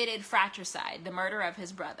committed fratricide, the murder of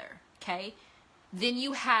his brother, okay? Then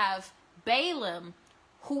you have Balaam,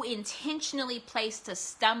 who intentionally placed a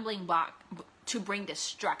stumbling block to bring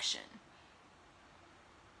destruction.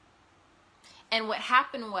 And what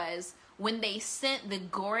happened was, when they sent the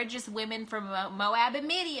gorgeous women from Moab and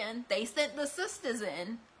Midian, they sent the sisters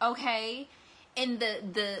in, okay? And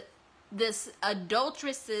this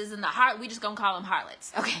adulteresses and we just gonna call them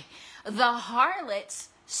harlots, okay? The harlots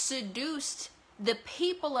seduced the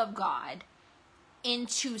people of God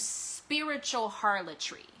into spiritual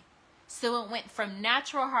harlotry. So it went from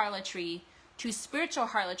natural harlotry to spiritual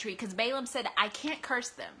harlotry, because Balaam said, I can't curse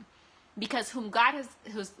them, because whom God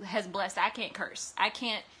has blessed, I can't curse. I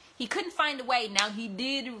can't. He couldn't find a way. Now, he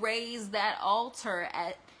did raise that altar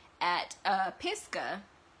at Pisgah,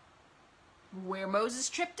 where Moses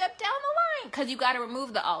tripped up down the line, because you got to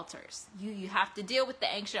remove the altars. You have to deal with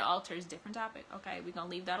the ancient altars. Different topic. Okay, we're going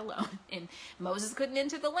to leave that alone. And Moses couldn't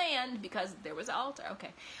enter the land because there was an altar.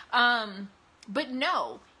 Okay. But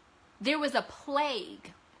no, there was a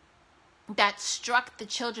plague that struck the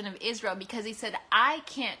children of Israel, because he said, I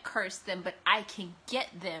can't curse them, but I can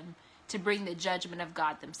get them to bring the judgment of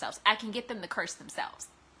God themselves. I can get them to curse themselves.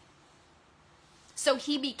 So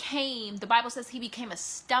the Bible says he became a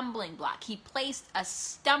stumbling block. He placed a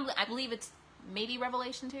stumbling, I believe it's maybe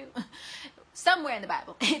Revelation 2, somewhere in the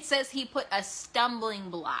Bible. It says he put a stumbling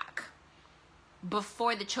block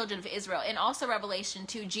before the children of Israel. And also Revelation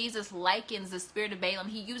 2, Jesus likens the spirit of Balaam.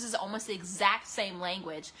 He uses almost the exact same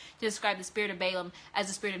language to describe the spirit of Balaam as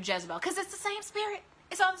the spirit of Jezebel, because it's the same spirit.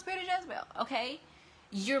 It's all the spirit of Jezebel, okay?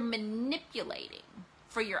 You're manipulating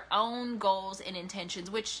for your own goals and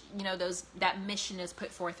intentions, which, you know, that mission is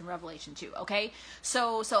put forth in Revelation 2, okay?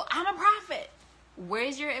 So I'm a prophet.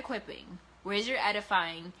 Where's your equipping? Where's your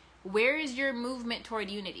edifying? Where is your movement toward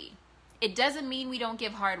unity? It doesn't mean we don't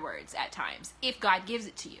give hard words at times, if God gives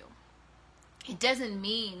it to you. It doesn't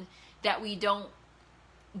mean that we don't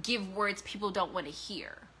give words people don't want to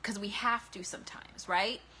hear, because we have to sometimes,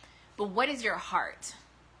 right? But what is your heart?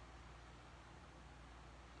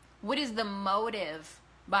 What is the motive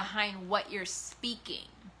behind what you're speaking,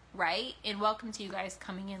 right? And welcome to you guys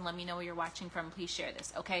coming in. Let me know where you're watching from. Please share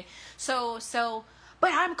this, okay? So,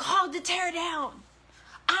 but I'm called to tear down.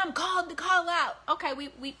 I'm called to call out. Okay,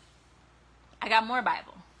 I got more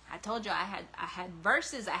Bible. I told you I had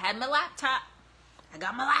verses. I had my laptop. I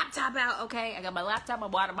got my laptop out, okay? I got my laptop, my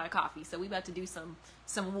water, my coffee. So we about to do some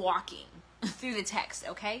walking through the text,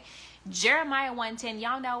 okay? Jeremiah 1:10,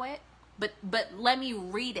 y'all know it, but let me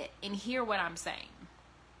read it and hear what I'm saying.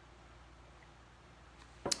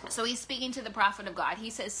 So he's speaking to the prophet of God.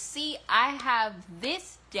 He says, "See, I have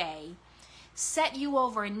this day set you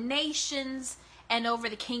over nations and over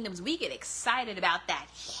the kingdoms." We get excited about that.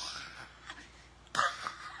 Yeah.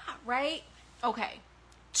 Right? Okay.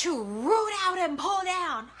 To root out and pull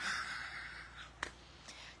down.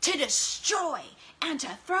 To destroy and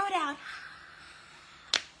to throw down.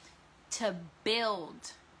 To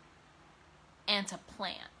build and to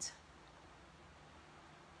plant.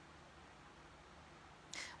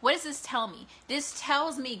 What does this tell me? This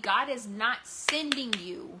tells me God is not sending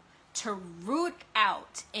you to root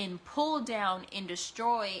out and pull down and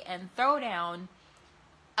destroy and throw down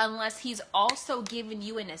unless he's also given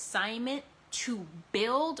you an assignment to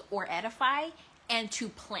build or edify and to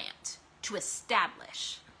plant, to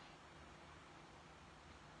establish.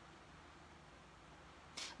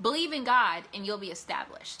 Believe in God and you'll be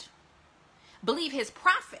established. Believe his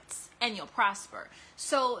prophets and you'll prosper.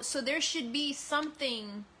 So there should be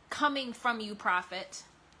something coming from you, prophet,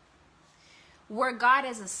 where God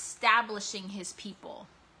is establishing his people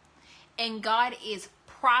and God is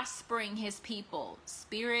prospering his people,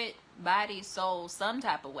 spirit, body, soul, some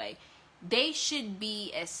type of way. They should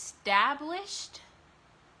be established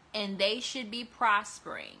and they should be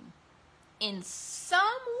prospering in some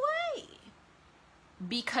way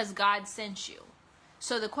because God sent you.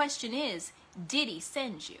 So the question is, did he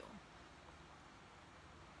send you?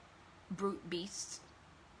 Brute beasts.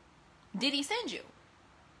 Did he send you?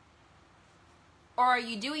 Or are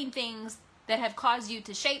you doing things that have caused you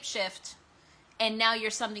to shapeshift and now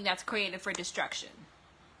you're something that's created for destruction?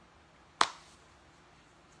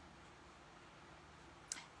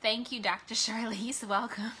 Thank you, Dr. Charlize.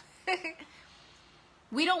 Welcome.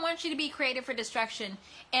 We don't want you to be created for destruction.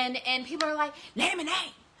 And people are like, name a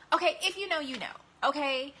name. Okay, if you know, you know.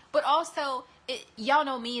 Okay? But also, y'all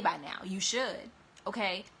know me by now. You should.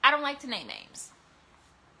 Okay? I don't like to name names.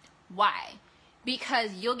 Why?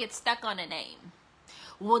 Because you'll get stuck on a name.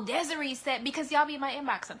 Well, Desiree said, because y'all be in my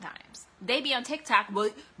inbox sometimes. They be on TikTok,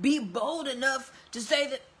 but be bold enough to say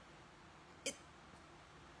that.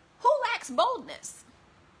 Who lacks boldness?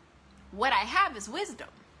 What I have is wisdom.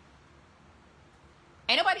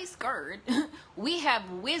 Ain't nobody scared. We have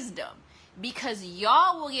wisdom. Because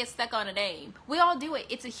y'all will get stuck on a name. We all do it.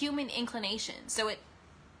 It's a human inclination. So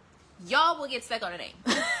y'all will get stuck on a name.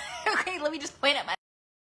 Okay, let me just point at myself.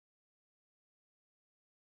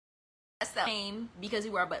 Name because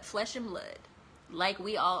you are but flesh and blood. Like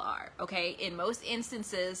we all are. Okay, in most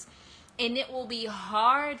instances. And it will be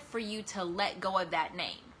hard for you to let go of that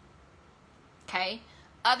name. Okay?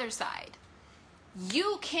 Other side.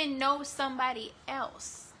 You can know somebody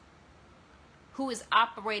else who is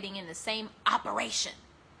operating in the same operation,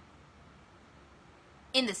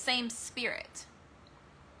 in the same spirit.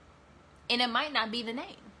 And it might not be the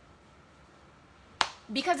name.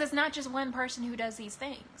 Because it's not just one person who does these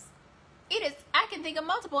things. It is, I can think of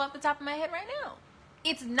multiple off the top of my head right now.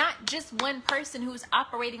 It's not just one person who's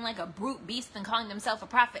operating like a brute beast and calling themselves a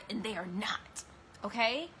prophet, and they are not.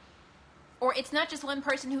 Okay? Or it's not just one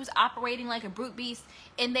person who's operating like a brute beast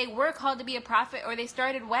and they were called to be a prophet, or they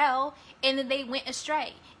started well and then they went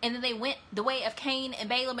astray. And then they went the way of Cain and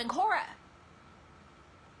Balaam and Korah.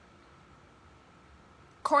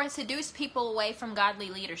 Korah seduced people away from godly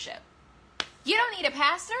leadership. You don't need a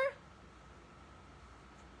pastor.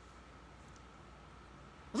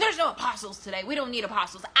 There's no apostles today. We don't need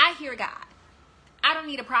apostles. I hear God. I don't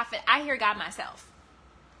need a prophet. I hear God myself.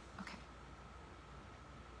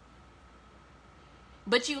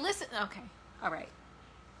 But you listen. Okay. All right.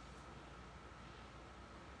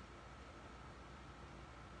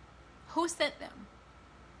 Who sent them?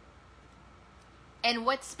 And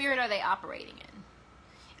what spirit are they operating in?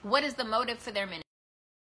 What is the motive for their ministry?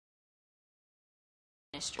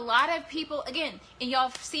 A lot of people, again, and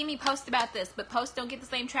y'all see me post about this, but posts don't get the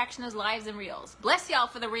same traction as lives and reels. Bless y'all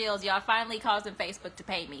for the reels. Y'all finally causing Facebook to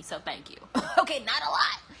pay me, so thank you. Okay, not a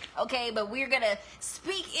lot. Okay, but we're going to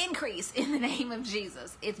speak increase in the name of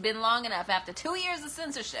Jesus. It's been long enough. After 2 years of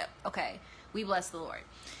censorship, okay, we bless the Lord.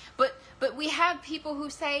 But we have people who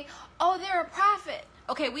say, oh, they're a prophet.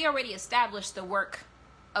 Okay, we already established the work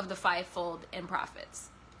of the fivefold and prophets.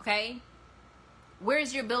 Okay?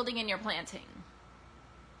 Where's your building and your planting?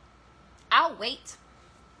 I'll wait.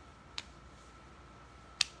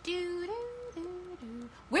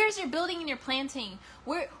 Where's your building and your planting?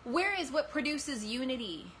 Where is what produces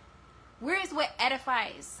unity? Where is what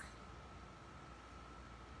edifies?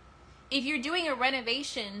 If you're doing a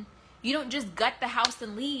renovation, you don't just gut the house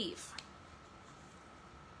and leave.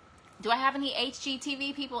 Do I have any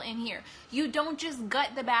HGTV people in here? You don't just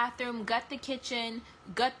gut the bathroom, gut the kitchen,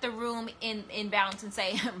 gut the room in bounds and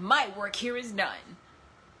say, my work here is done.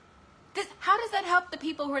 How does that help the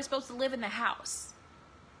people who are supposed to live in the house?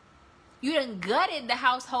 You done gutted the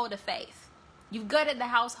household of faith. You've gutted the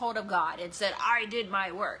household of God and said, I did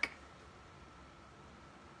my work.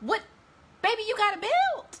 What? Baby, you got to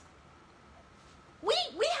build. We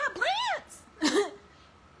have plans.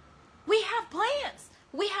 We have plans.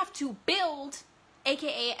 We have to build,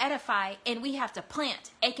 aka edify, and we have to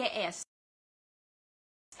plant, aka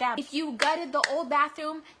establish. If you gutted the old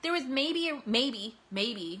bathroom, there was maybe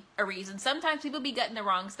a reason. Sometimes people be gutting the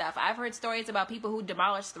wrong stuff. I've heard stories about people who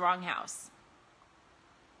demolished the wrong house.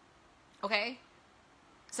 Okay?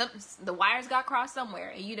 The wires got crossed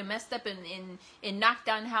somewhere, and you'd have messed up and knocked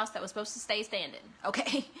down the house that was supposed to stay standing.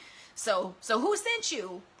 Okay? So who sent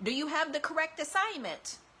you? Do you have the correct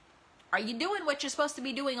assignment? Are you doing what you're supposed to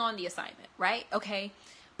be doing on the assignment, right? Okay.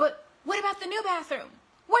 But what about the new bathroom?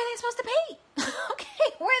 Where are they supposed to pee?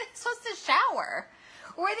 Okay. Where are they supposed to shower?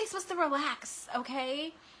 Where are they supposed to relax?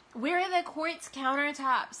 Okay. Where are the quartz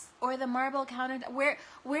countertops or the marble countertop? Where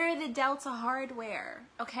are the Delta hardware?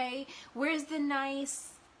 Okay. Where's the nice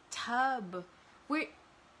tub?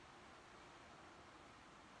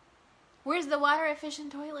 Where's the water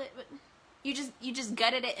efficient toilet? You just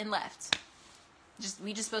gutted it and left.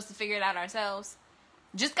 We just supposed to figure it out ourselves.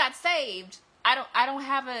 Just got saved. I don't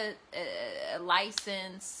have a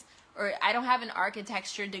license, or I don't have an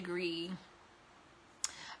architecture degree.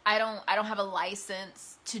 I don't have a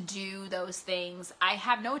license to do those things. I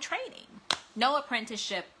have no training, no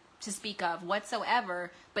apprenticeship to speak of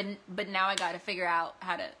whatsoever. But now I got to figure out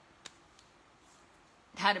how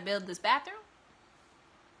to build this bathroom.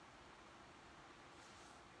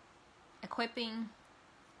 Equipping,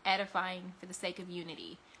 edifying for the sake of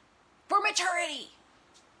unity, for maturity.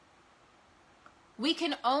 We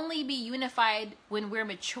can only be unified when we're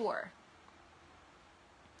mature.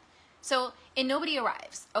 So, and nobody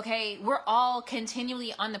arrives, okay? We're all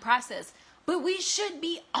continually on the process, but we should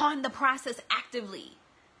be on the process actively.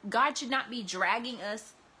 God should not be dragging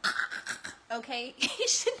us, okay? He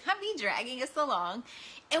should not be dragging us along,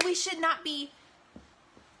 and we should not be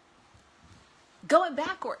going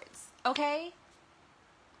backwards, okay?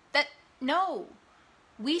 No,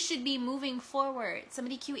 we should be moving forward.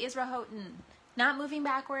 Somebody cue Israel Houghton. Not moving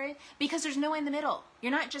backward, because there's no way in the middle.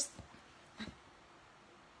 You're not just,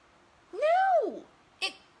 no,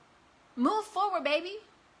 move forward, baby.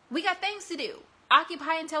 We got things to do.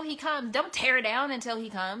 Occupy until he comes. Don't tear down until he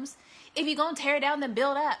comes. If you're going to tear down, then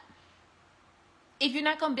build up. If you're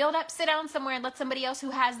not going to build up, sit down somewhere and let somebody else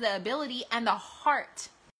who has the ability and the heart.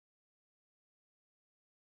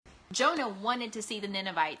 Jonah wanted to see the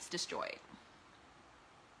Ninevites destroyed.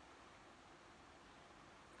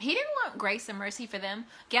 He didn't want grace and mercy for them.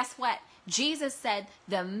 Guess what? Jesus said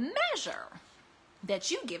the measure that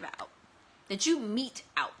you give out, that you mete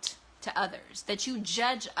out to others, that you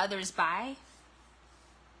judge others by,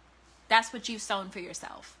 that's what you've sown for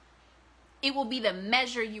yourself. It will be the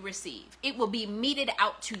measure you receive. It will be meted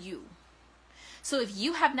out to you. So if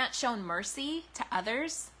you have not shown mercy to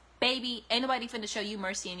others, baby, ain't nobody finna show you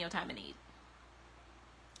mercy in your time of need.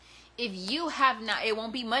 If you have not, it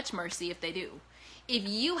won't be much mercy if they do. If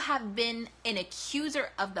you have been an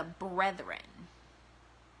accuser of the brethren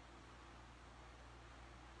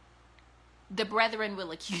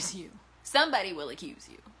will accuse you. Somebody will accuse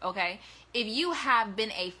you, okay? If you have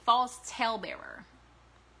been a false talebearer,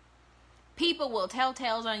 people will tell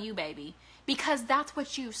tales on you, baby, because that's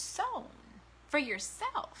what you've sown for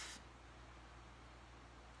yourself.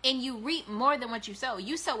 And you reap more than what you sow.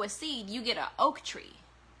 You sow a seed, you get an oak tree.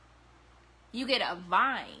 You get a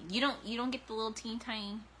vine. You don't get the little teeny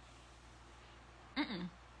tiny.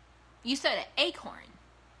 You sowed an acorn.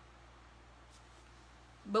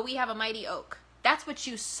 But we have a mighty oak. That's what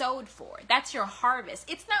you sowed for. That's your harvest.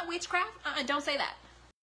 It's not witchcraft. Don't say that.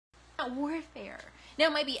 It's not warfare. Now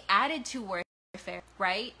it might be added to warfare,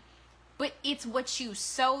 right? But it's what you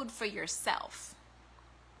sowed for yourself.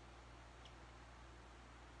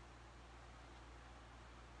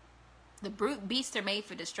 The brute beasts are made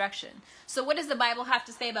for destruction. So what does the Bible have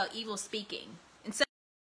to say about evil speaking? And some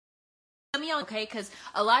of y'all, okay, because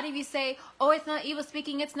a lot of you say, oh, it's not evil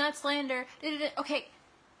speaking, it's not slander. Okay,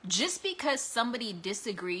 just because somebody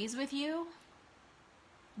disagrees with you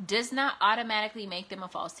does not automatically make them a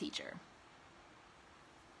false teacher.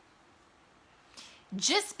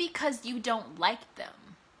 Just because you don't like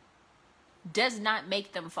them does not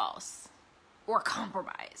make them false or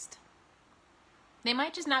compromised. They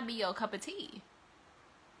might just not be your cup of tea.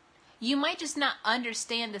 You might just not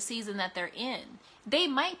understand the season that they're in. They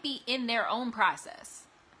might be in their own process.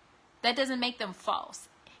 That doesn't make them false.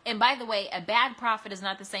 And by the way, a bad prophet is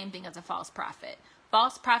not the same thing as a false prophet.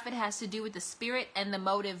 False prophet has to do with the spirit and the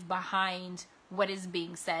motive behind what is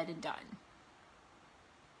being said and done.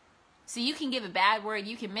 So you can give a bad word,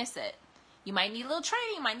 you can miss it. You might need a little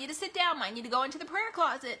training, you might need to sit down, might need to go into the prayer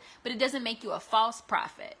closet, but it doesn't make you a false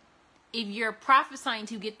prophet. If you're prophesying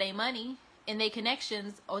to get their money and their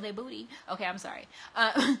connections, or their booty, okay, I'm sorry.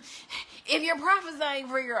 If you're prophesying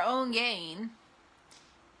for your own gain,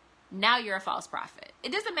 now you're a false prophet.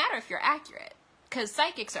 It doesn't matter if you're accurate, because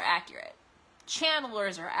psychics are accurate.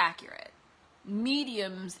 Channelers are accurate.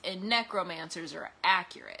 Mediums and necromancers are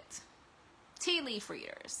accurate. Tea leaf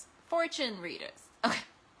readers, fortune readers, okay,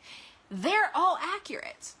 they're all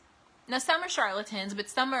accurate. Now, some are charlatans, but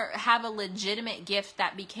some have a legitimate gift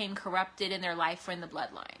that became corrupted in their life or in the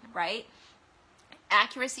bloodline, right?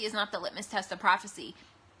 Accuracy is not the litmus test of prophecy.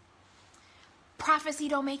 Prophecy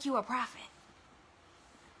don't make you a prophet.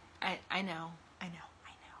 I know. I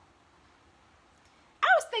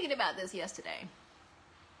was thinking about this yesterday.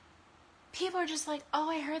 People are just like, oh,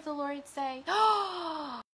 I heard the Lord say,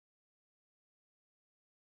 oh.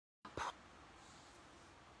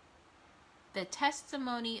 The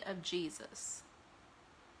testimony of Jesus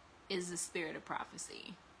is the spirit of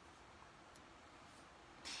prophecy.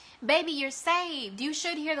 Baby, you're saved. You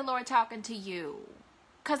should hear the Lord talking to you.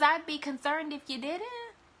 Because I'd be concerned if you didn't.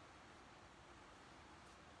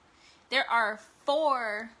 There are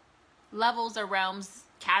 4 levels or realms,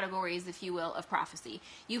 categories, if you will, of prophecy.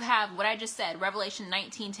 You have what I just said, Revelation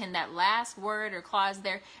 19:10, that last word or clause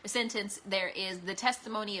there, a sentence there is the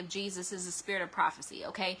testimony of Jesus is the spirit of prophecy,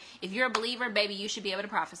 okay? If you're a believer, baby, you should be able to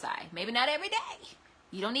prophesy. Maybe not every day.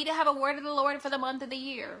 You don't need to have a word of the Lord for the month of the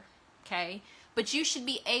year, okay? But you should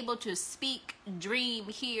be able to speak, dream,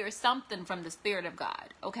 hear something from the Spirit of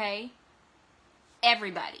God, okay?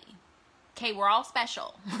 Everybody. Okay, we're all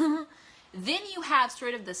special. Then you have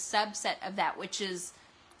sort of the subset of that, which is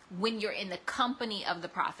when you're in the company of the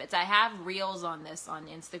prophets. I have reels on this on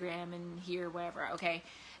Instagram and here, wherever, okay?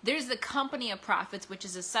 There's the company of prophets, which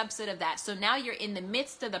is a subset of that. So now you're in the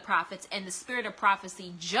midst of the prophets and the spirit of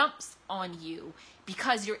prophecy jumps on you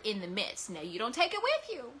because you're in the midst. Now, you don't take it with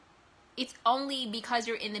you. It's only because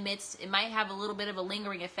you're in the midst. It might have a little bit of a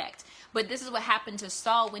lingering effect. But this is what happened to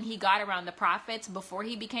Saul when he got around the prophets before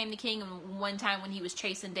he became the king, and one time when he was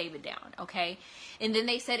chasing David down, okay? And then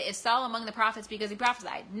they said, is Saul among the prophets because he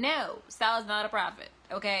prophesied? No, Saul is not a prophet,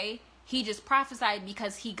 okay? He just prophesied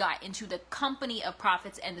because he got into the company of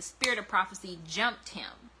prophets and the spirit of prophecy jumped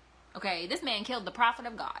him, okay? This man killed the prophet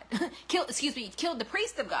of God. killed the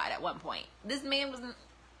priest of God at one point. This man wasn't...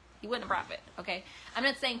 He wasn't a prophet, okay? I'm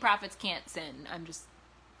not saying prophets can't sin. I'm just,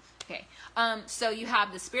 okay. So you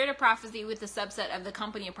have the spirit of prophecy with the subset of the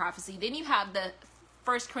company of prophecy. Then you have the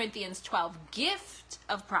 1 Corinthians 12 gift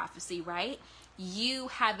of prophecy, right? You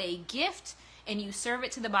have a gift and you serve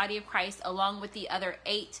it to the body of Christ along with the other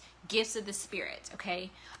 8 gifts of the Spirit,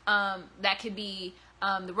 okay? That could be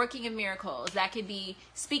the working of miracles. That could be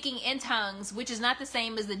speaking in tongues, which is not the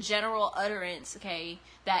same as the general utterance, okay,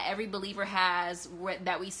 that every believer has,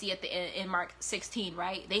 that we see at in Mark 16,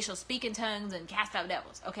 right? They shall speak in tongues and cast out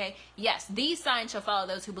devils, okay? Yes, these signs shall follow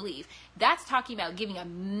those who believe. That's talking about giving a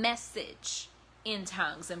message in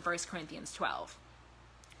tongues in 1 Corinthians 12.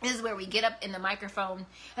 This is where we get up in the microphone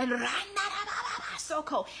and so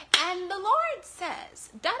cool. And the Lord says,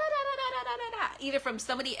 either from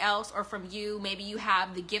somebody else or from you. Maybe you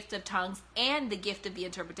have the gift of tongues and the gift of the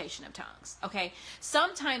interpretation of tongues. Okay.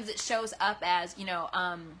 Sometimes it shows up as, you know,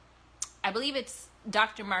 I believe it's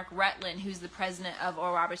Dr. Mark Rutland, who's the president of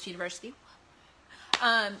Oral Roberts University,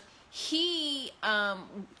 he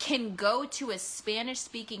can go to a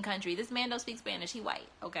Spanish-speaking country. This man don't speak Spanish. He white,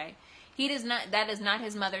 okay? He does not. That is not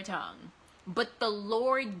his mother tongue. But the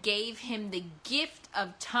Lord gave him the gift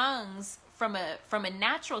of tongues from a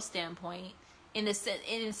natural standpoint, in the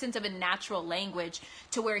sense of a natural language,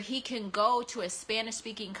 to where he can go to a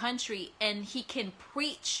Spanish-speaking country and he can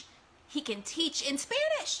preach, he can teach in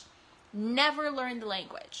Spanish. Never learned the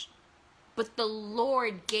language, but the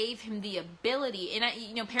Lord gave him the ability.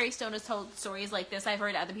 And Perry Stone has told stories like this. I've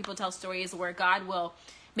heard other people tell stories where God will,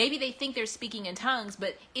 maybe they think they're speaking in tongues,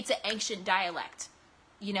 but it's an ancient dialect,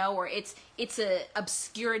 or it's a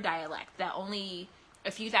obscure dialect that only a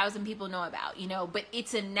few thousand people know about, but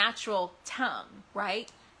it's a natural tongue,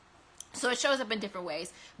 right? So it shows up in different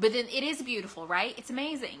ways, but then it is beautiful, right? It's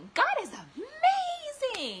amazing. God is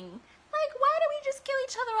amazing. Like, why do we just kill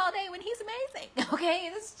each other all day when he's amazing? Okay,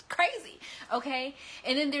 this is crazy. Okay,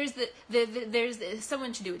 and then there's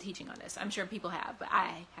someone should do a teaching on this. I'm sure people have, but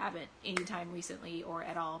I haven't anytime recently or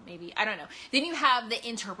at all. Maybe, I don't know. Then you have the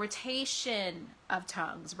interpretation of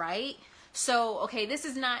tongues, right? So, okay, this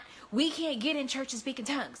is not, we can't get in church and speak in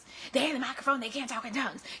tongues. They have the microphone, they can't talk in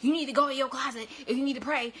tongues. You need to go in your closet if you need to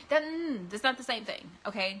pray. That's not the same thing,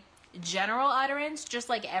 okay? General utterance, just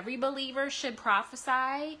like every believer should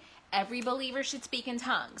prophesy, every believer should speak in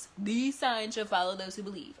tongues. These signs shall follow those who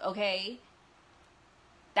believe, okay?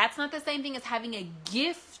 That's not the same thing as having a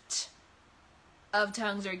gift of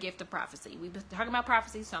tongues or a gift of prophecy. We've been talking about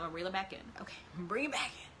prophecy, so I'm going to reel it back in. Okay, bring it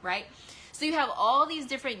back in, right? So you have all these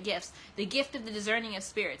different gifts. The gift of the discerning of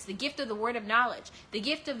spirits, the gift of the word of knowledge, the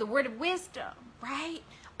gift of the word of wisdom, right?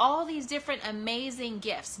 All these different amazing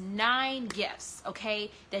gifts, 9 gifts,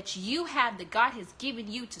 okay, that you have, that God has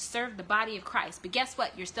given you to serve the body of Christ. But guess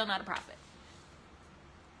what? You're still not a prophet.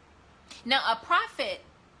 Now, a prophet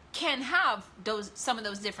can have some of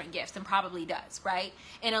those different gifts, and probably does, right?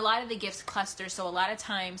 And a lot of the gifts cluster. So a lot of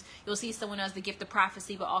times you'll see someone who has the gift of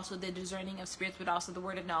prophecy, but also the discerning of spirits, but also the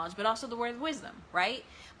word of knowledge, but also the word of wisdom, right?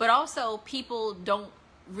 But also people don't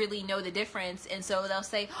really know the difference, and so they'll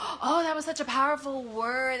say, oh, that was such a powerful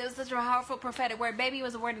word, that was such a powerful prophetic word. Baby, it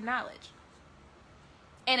was a word of knowledge.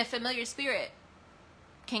 And a familiar spirit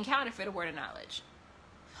can counterfeit a word of knowledge.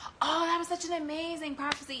 Oh, that was such an amazing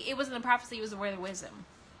prophecy. It wasn't a prophecy, it was a word of wisdom.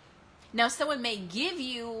 Now, someone may give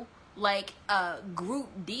you like a group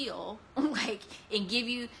deal, like, and give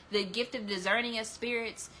you the gift of discerning of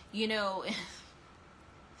spirits, I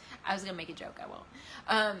was gonna make a joke, I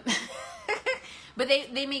won't. But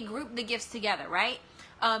they may group the gifts together, right?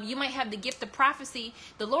 You might have the gift of prophecy.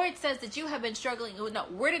 The Lord says that you have been struggling with,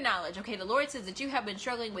 word of knowledge. Okay, the Lord says that you have been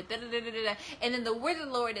struggling with and then the word of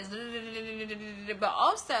the Lord is but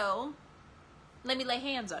also, let me lay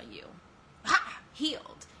hands on you. Ha!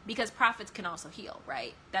 Healed. Because prophets can also heal,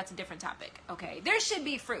 right? That's a different topic, okay? There should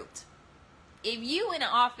be fruit. If you in an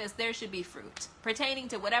office, there should be fruit. Pertaining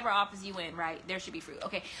to whatever office you in, right? There should be fruit,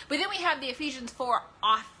 okay? But then we have the Ephesians 4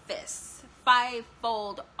 office.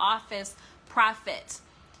 5-fold office prophet.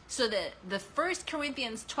 So the 1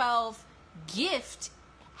 Corinthians 12 gift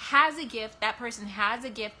has a gift. That person has a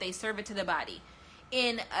gift. They serve it to the body.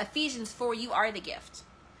 In Ephesians 4, you are the gift.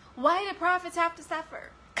 Why do prophets have to suffer?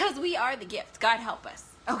 Because we are the gift. God help us.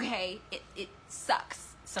 Okay, it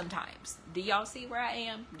sucks sometimes. Do y'all see where I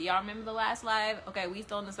am? Do y'all remember the last live? Okay, we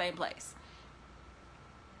still in the same place.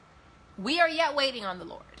 We are yet waiting on the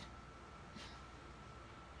Lord.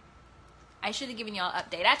 I should have given y'all an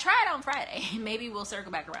update. I tried on Friday. Maybe we'll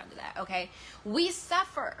circle back around to that, okay? We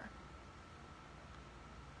suffer.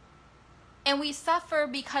 And we suffer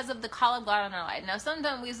because of the call of God on our life. Now,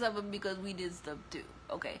 sometimes we suffer because we did stuff too.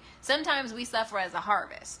 Okay, sometimes we suffer as a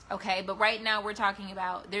harvest, okay, but right now we're talking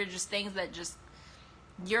about, they're just things that just,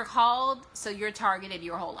 you're called, so you're targeted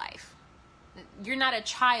your whole life. You're not a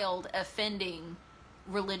child offending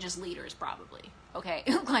religious leaders, probably, okay?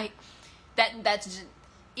 Like, that's just,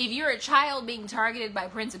 if you're a child being targeted by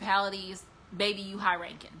principalities, baby, you high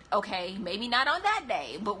ranking, okay? Maybe not on that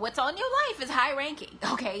day, but what's on your life is high ranking,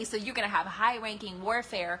 okay? So you're gonna have high ranking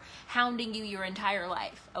warfare hounding you your entire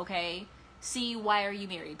life, okay? See, why are you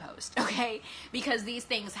married post, okay? Because these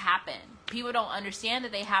things happen. People don't understand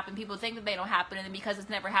that they happen. People think that they don't happen, and then because it's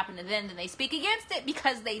never happened to them, then they speak against it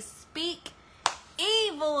because they speak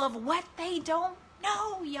evil of what they don't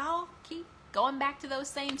know, y'all. Keep going back to those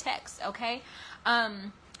same texts, okay?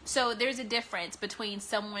 So there's a difference between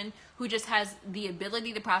someone who just has the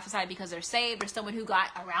ability to prophesy because they're saved, or someone who got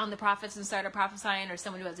around the prophets and started prophesying, or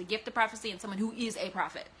someone who has a gift of prophecy, and someone who is a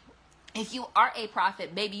prophet. If you are a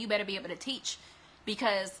prophet, baby, you better be able to teach,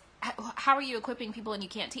 because how are you equipping people and you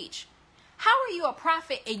can't teach? How are you a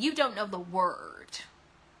prophet and you don't know the word?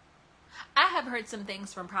 I have heard some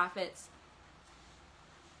things from prophets.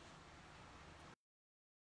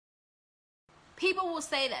 People will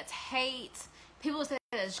say that's hate. People will say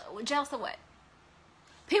that's jealous of what?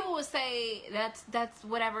 People will say that's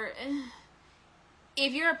whatever.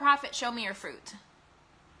 If you're a prophet, show me your fruit.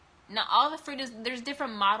 Now, all the fruit is, there's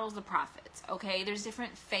different models of prophets, okay? There's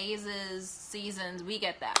different phases, seasons, we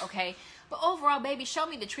get that, okay? But overall, baby, show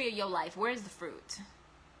me the tree of your life. Where's the fruit?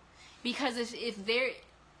 Because if there...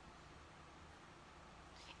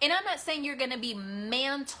 And I'm not saying you're going to be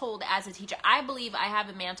mantled as a teacher. I believe I have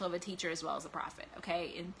a mantle of a teacher as well as a prophet,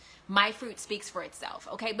 okay? And my fruit speaks for itself,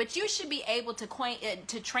 okay? But you should be able to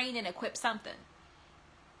train and equip something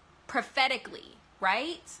prophetically,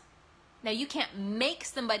 right? Now, you can't make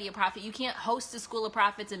somebody a prophet. You can't host a school of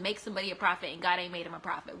prophets and make somebody a prophet and God ain't made him a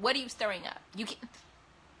prophet. What are you stirring up? You can't.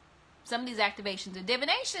 Some of these activations are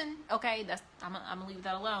divination. Okay, I'm gonna leave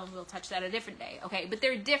that alone. We'll touch that a different day. Okay, but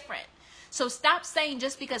they're different. So stop saying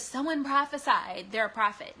just because someone prophesied, they're a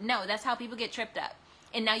prophet. No, that's how people get tripped up.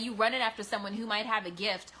 And now you run it after someone who might have a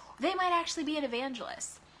gift. They might actually be an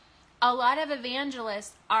evangelist. A lot of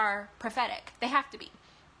evangelists are prophetic. They have to be.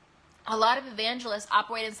 A lot of evangelists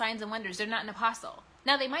operate in signs and wonders. They're not an apostle.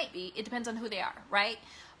 Now, they might be. It depends on who they are, right?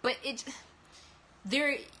 But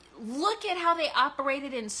look at how they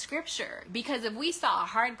operated in Scripture. Because if we saw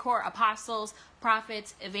hardcore apostles,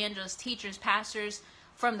 prophets, evangelists, teachers, pastors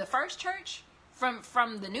from the first church,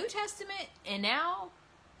 from the New Testament, and now,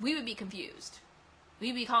 we would be confused.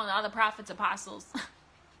 We'd be calling all the prophets apostles.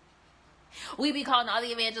 We'd be calling all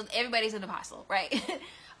the evangelists, everybody's an apostle, right?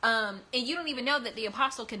 And you don't even know that the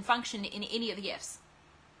apostle can function in any of the gifts.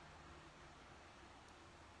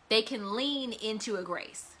 They can lean into a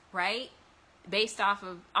grace, right? Based off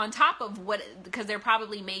of, on top of what, because they're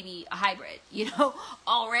probably maybe a hybrid,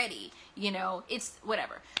 already, it's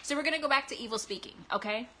whatever. So we're going to go back to evil speaking,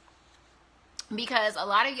 okay? Because a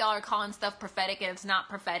lot of y'all are calling stuff prophetic and it's not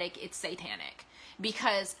prophetic, it's satanic.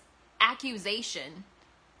 Because accusation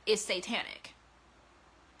is satanic.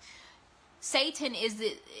 Satan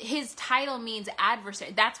his title means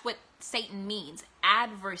adversary. That's what Satan means,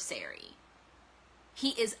 adversary. He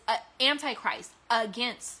is antichrist,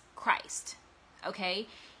 against Christ, okay?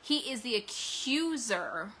 He is the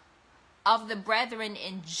accuser of the brethren,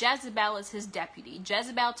 and Jezebel is his deputy.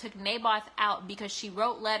 Jezebel took Naboth out because she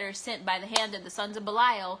wrote letters sent by the hand of the sons of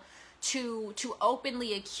Belial to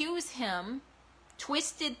openly accuse him,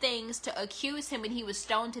 twisted things to accuse him, and he was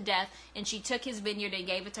stoned to death, and she took his vineyard and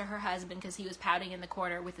gave it to her husband because he was pouting in the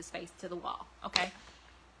corner with his face to the wall, okay?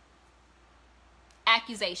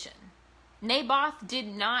 Accusation. Naboth did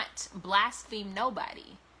not blaspheme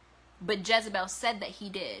nobody, but Jezebel said that he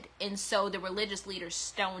did, and so the religious leaders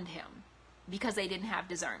stoned him because they didn't have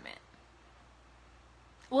discernment.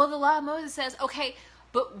 Well, the law of Moses says, okay,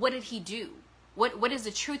 but what did he do? What is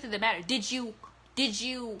the truth of the matter? Did you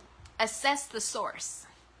assess the source?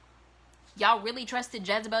 Y'all really trusted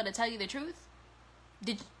Jezebel to tell you the truth?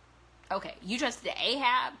 Okay, you trusted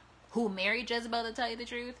Ahab, who married Jezebel, to tell you the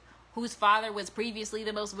truth, whose father was previously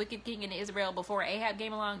the most wicked king in Israel before Ahab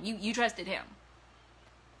came along? You trusted him.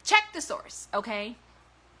 Check the source, okay?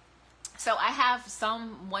 So I have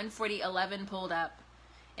Psalm 140:11 pulled up,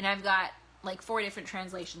 and I've got like 4 different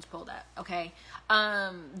translations pulled up, okay?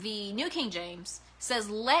 The New King James says,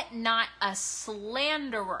 "Let not a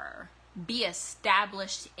slanderer be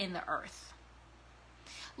established in the earth.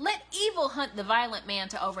 Let evil hunt the violent man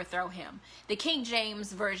to overthrow him." The King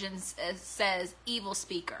James Version says, "evil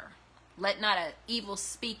speaker." Let not an evil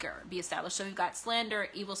speaker be established. So we've got slander,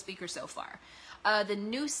 evil speaker so far. The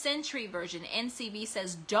New Century Version, NCV,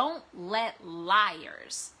 says, "Don't let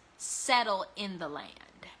liars settle in the land.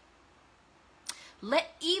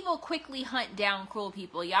 Let evil quickly hunt down cruel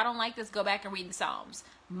people." Y'all don't like this? Go back and read the Psalms.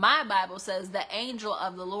 My Bible says the angel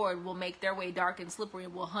of the Lord will make their way dark and slippery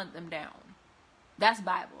and will hunt them down. That's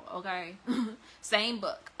Bible, okay? Same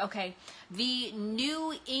book, okay? The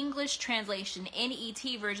New English Translation,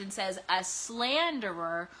 NET Version, says, "A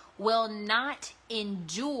slanderer will not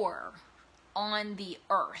endure on the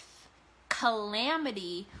earth.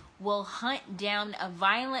 Calamity will hunt down a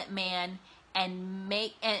violent man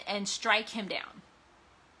and strike him down."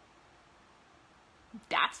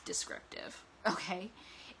 That's descriptive, okay?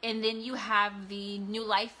 And then you have the New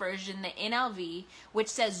Life Version, the NLV, which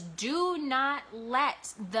says, "Do not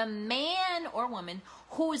let the man or woman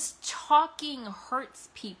whose talking hurts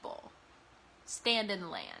people stand in the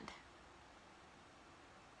land.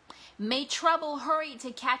 May trouble hurry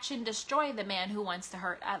to catch and destroy the man who wants to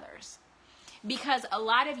hurt others." Because a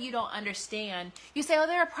lot of you don't understand. You say, oh,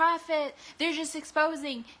 they're a prophet. They're just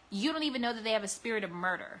exposing. You don't even know that they have a spirit of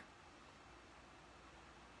murder.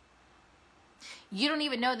 You don't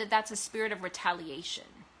even know that that's a spirit of retaliation.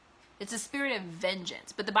 It's a spirit of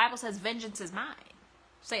vengeance. But the Bible says, vengeance is mine,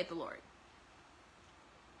 saith the Lord.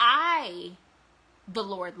 I, the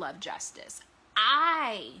Lord, love justice.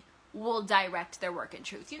 I will direct their work in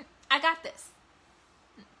truth. I got this.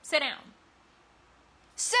 Sit down.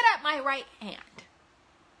 Sit at my right hand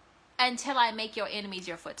until I make your enemies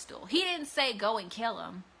your footstool. He didn't say go and kill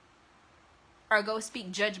them or go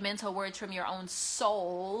speak judgmental words from your own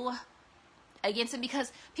soul against him,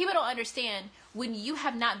 because people don't understand when you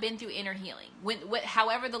have not been through inner healing,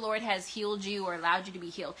 however the Lord has healed you or allowed you to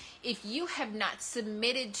be healed, if you have not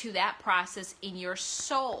submitted to that process in your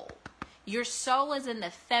soul is in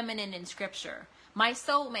the feminine in scripture. My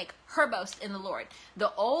soul will make her boast in the Lord.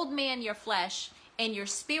 The old man, your flesh, and your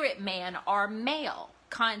spirit man are male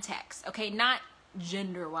context, okay? Not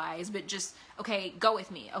gender wise, but just, okay, go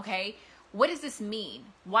with me, okay? What does this mean?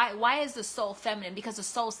 Why is the soul feminine? Because the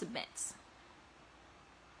soul submits.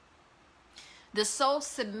 The soul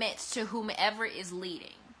submits to whomever is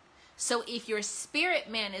leading. So if your spirit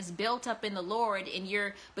man is built up in the Lord and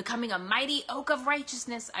you're becoming a mighty oak of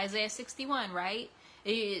righteousness, Isaiah 61, right?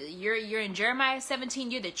 You're in Jeremiah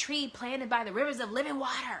 17, you're the tree planted by the rivers of living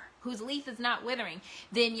water, whose leaf is not withering,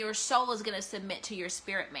 then your soul is going to submit to your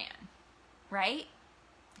spirit man, right?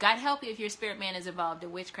 God help you if your spirit man is involved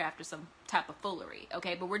in witchcraft or some type of foolery,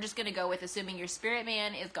 okay? But we're just going to go with assuming your spirit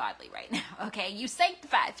man is godly right now, okay? You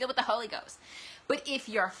sanctified, filled with the Holy Ghost. But if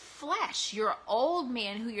your flesh, your old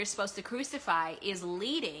man who you're supposed to crucify is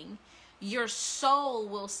leading, your soul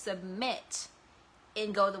will submit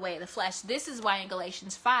and go the way of the flesh. This is why in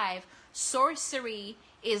Galatians 5, sorcery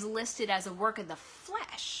is listed as a work of the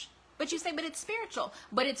flesh. But you say, but it's spiritual.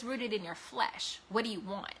 But it's rooted in your flesh. What do you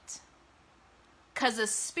want? Because the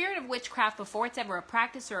spirit of witchcraft, before it's ever a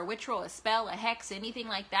practice or a ritual, a spell, a hex, anything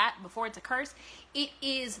like that, before it's a curse, it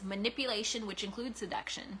is manipulation, which includes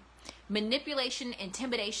seduction. Manipulation,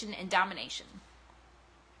 intimidation, and domination.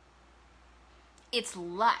 It's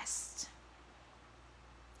lust.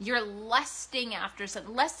 You're lusting after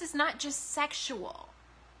something. Lust is not just sexual,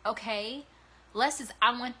 okay? Lust is,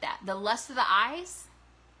 I want that. The lust of the eyes,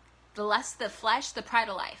 the lust of the flesh, the pride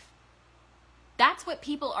of life. That's what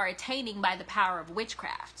people are attaining by the power of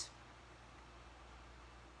witchcraft.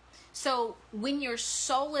 So when your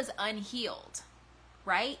soul is unhealed,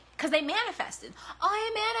 right? Because they manifested. Oh,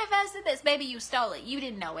 I manifested this. Baby, you stole it. You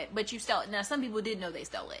didn't know it, but you stole it. Now, some people did know they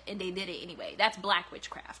stole it, and they did it anyway. That's black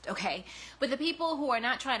witchcraft, okay? But the people who are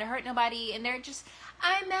not trying to hurt nobody, and they're just,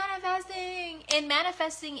 I'm manifesting. And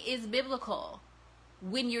manifesting is biblical.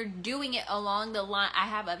 When you're doing it along the line, I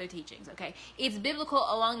have other teachings, okay? It's biblical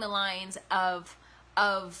along the lines of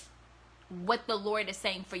what the Lord is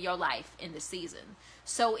saying for your life in the season.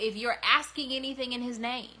 So if you're asking anything in his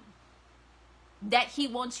name that he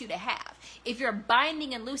wants you to have, if you're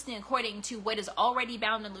binding and loosing according to what is already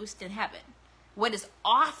bound and loosed in heaven, what is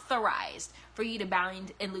authorized for you to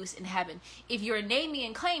bind and loose in heaven, if you're naming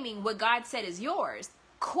and claiming what God said is yours,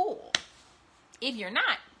 cool. If you're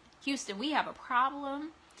not, Houston, we have a problem.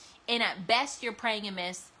 And at best, you're praying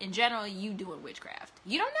amiss. In general, you doing witchcraft.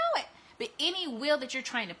 You don't know it. But any will that you're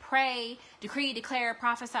trying to pray, decree, declare,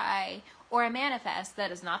 prophesy, or manifest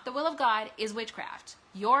that is not the will of God is witchcraft.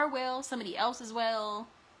 Your will, somebody else's will,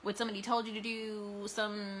 what somebody told you to do,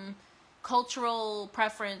 some cultural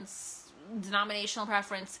preference, denominational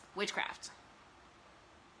preference, witchcraft.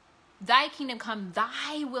 Thy kingdom come,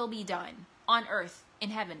 thy will be done on earth,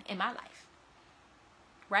 in heaven, in my life.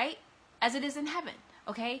 Right? As it is in heaven.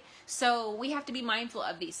 Okay? So we have to be mindful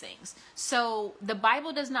of these things. So the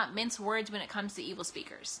Bible does not mince words when it comes to evil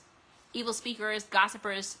speakers. Evil speakers,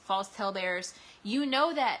 gossipers, false talebearers. You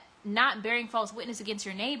know that not bearing false witness against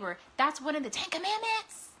your neighbor, that's one of the 10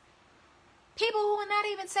 Commandments. People who are not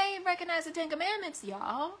even saved recognize the 10 Commandments,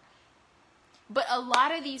 y'all. But a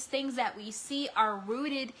lot of these things that we see are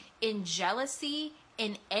rooted in jealousy,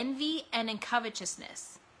 in envy, and in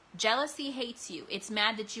covetousness. Jealousy hates you. It's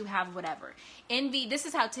mad that you have whatever. Envy, this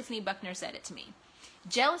is how Tiffany Buckner said it to me.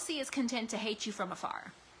 Jealousy is content to hate you from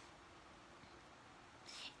afar.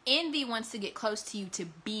 Envy wants to get close to you to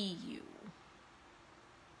be you.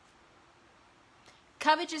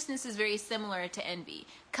 Covetousness is very similar to envy.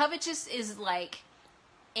 Covetous is like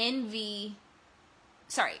envy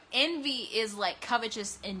is like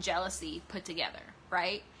covetous and jealousy put together,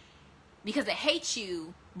 right? Because it hates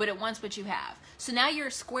you, but it wants what you have. So now you're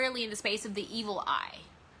squarely in the space of the evil eye.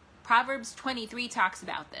 Proverbs 23 talks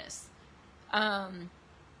about this.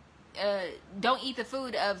 don't eat the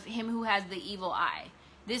food of him who has the evil eye.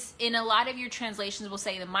 This, in a lot of your translations, will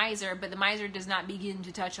say the miser, but the miser does not begin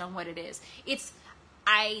to touch on what it is. It's,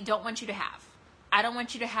 I don't want you to have. I don't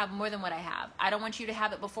want you to have more than what I have. I don't want you to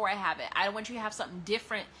have it before I have it. I don't want you to have something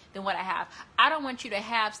different than what I have. I don't want you to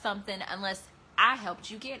have something unless I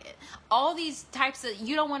helped you get it. All these types of,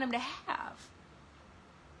 you don't want them to have.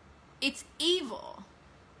 It's evil.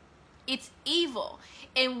 It's evil.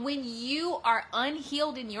 And when you are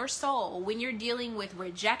unhealed in your soul, when you're dealing with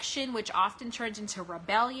rejection, which often turns into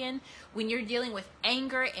rebellion, when you're dealing with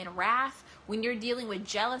anger and wrath, when you're dealing with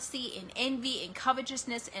jealousy and envy and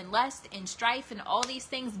covetousness and lust and strife and all these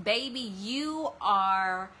things, baby, you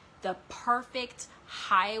are the perfect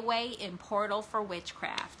highway and portal for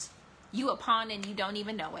witchcraft. You a pawn and you don't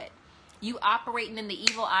even know it. You operating in the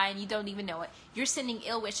evil eye and you don't even know it. You're sending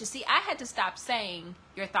ill wishes. See, I had to stop saying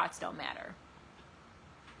your thoughts don't matter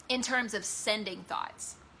in terms of sending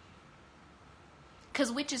thoughts,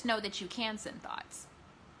 because witches know that you can send thoughts.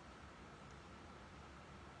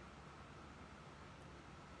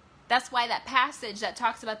 That's why that passage that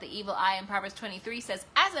talks about the evil eye in Proverbs 23 says,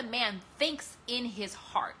 as a man thinks in his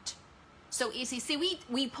heart. So you see,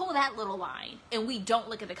 we pull that little line and we don't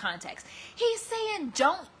look at the context. He's saying,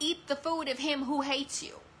 don't eat the food of him who hates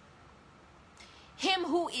you. Him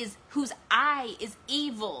whose eye is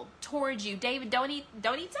evil towards you. David, don't eat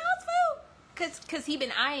Saul's food, cause he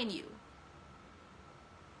been eyeing you.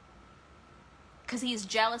 Cause he is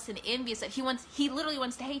jealous and envious. He literally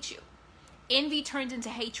wants to hate you. Envy turns into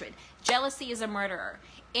hatred. Jealousy is a murderer.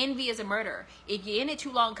 Envy is a murderer. If you're in it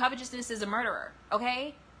too long, covetousness is a murderer.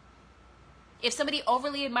 Okay. If somebody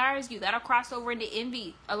overly admires you, that'll cross over into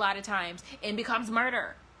envy a lot of times and becomes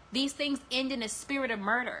murder. These things end in a spirit of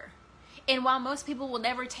murder. And while most people will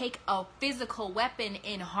never take a physical weapon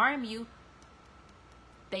and harm you,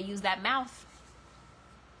 they use that mouth.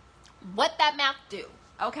 What that mouth do,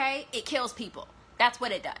 okay? It kills people. That's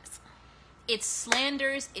what it does. It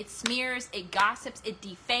slanders, it smears, it gossips, it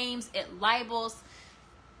defames, it libels.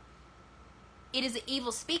 It is an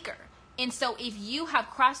evil speaker. And so if you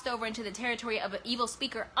have crossed over into the territory of an evil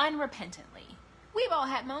speaker unrepentantly, we've all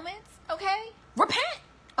had moments, okay? Repent,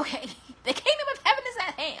 okay? The kingdom of heaven is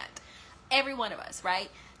at hand. Every one of us, right?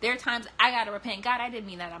 There are times I got to repent. God, I didn't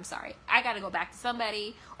mean that. I'm sorry. I got to go back to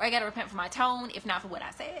somebody, or I got to repent for my tone, if not for what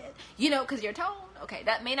I said, because your tone, okay,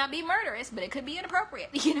 that may not be murderous, but it could be inappropriate,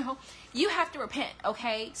 you have to repent,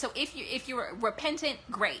 okay? So if you're repentant,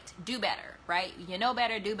 great, do better, right? You know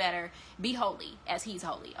better, do better, be holy as he's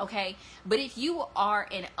holy, okay? But if you are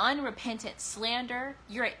an unrepentant slander,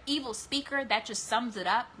 you're an evil speaker, that just sums it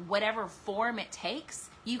up, whatever form it takes.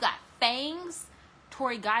 You got fangs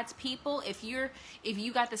toward God's people. If you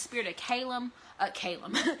got the spirit of Caleb,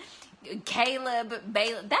 Balaam,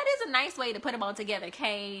 that is a nice way to put them all together.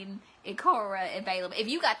 Cain and Korah and Balaam. If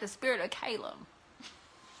you got the spirit of Caleb,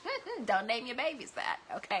 don't name your babies that,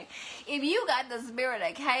 okay? If you got the spirit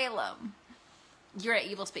of Caleb, you're an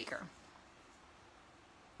evil speaker.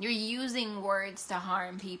 You're using words to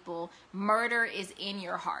harm people. Murder is in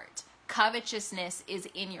your heart. Covetousness is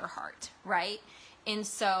in your heart, right? And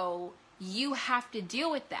so you have to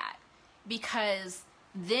deal with that, because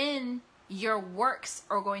then your works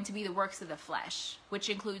are going to be the works of the flesh, which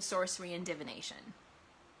includes sorcery and divination.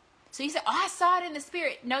 So you say, oh, I saw it in the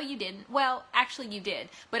spirit. No, you didn't. Well, actually you did,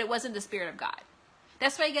 but it wasn't the spirit of God.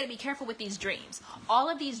 That's why you got to be careful with these dreams. All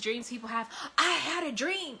of these dreams people have, I had a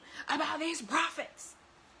dream about these prophets.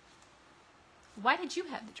 Why did you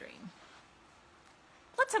have the dream?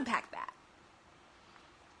 Let's unpack that.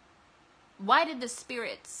 Why did the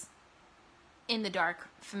spirits in the dark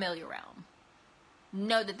familiar realm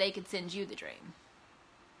know that they could send you the dream?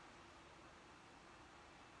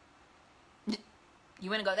 You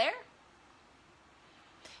want to go there?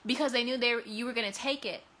 Because they knew you were going to take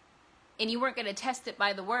it, and you weren't going to test it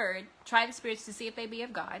by the word. Try the spirits to see if they be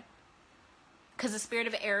of God, because the spirit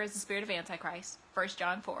of error is the spirit of Antichrist. 1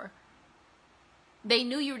 John 4. They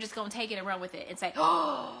knew you were just going to take it and run with it and say,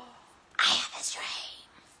 oh, I have this dream,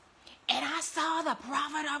 and I saw the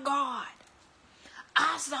prophet of God.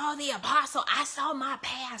 I saw the apostle. I saw my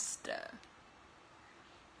pastor.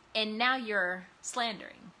 And now you're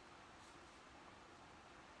slandering.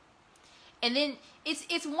 And then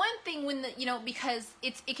it's one thing when because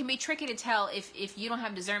it can be tricky to tell if you don't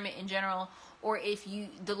have discernment in general, or if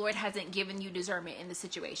the Lord hasn't given you discernment in the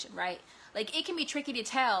situation, right? Like, it can be tricky to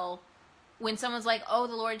tell when someone's like, oh,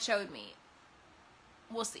 the Lord showed me.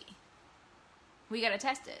 We'll see. We got to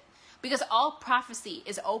test it, because all prophecy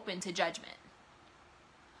is open to judgment.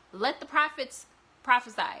 Let the prophets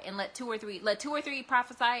prophesy, and let two or three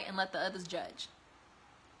prophesy, and let the others judge.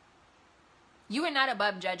 You are not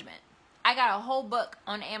above judgment. I got a whole book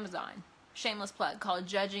on Amazon, shameless plug, called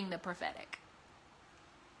Judging the Prophetic.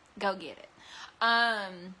 Go get it.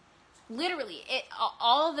 Literally,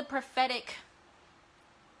 all the prophetic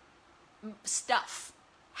stuff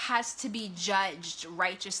has to be judged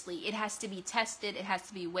righteously. It has to be tested. It has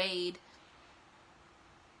to be weighed.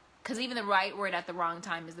 Because even the right word at the wrong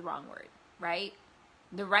time is the wrong word, right?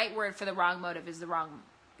 The right word for the wrong motive is the wrong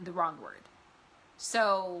word.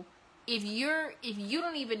 So if you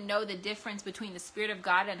don't even know the difference between the Spirit of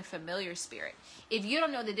God and a familiar spirit, if you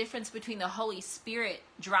don't know the difference between the Holy Spirit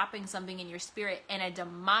dropping something in your spirit and a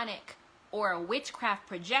demonic or a witchcraft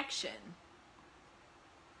projection,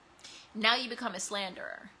 now you become a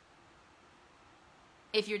slanderer.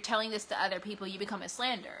 If you're telling this to other people, you become a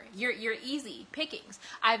slanderer. You're easy pickings.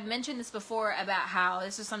 I've mentioned this before about how,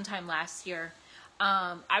 this was sometime last year,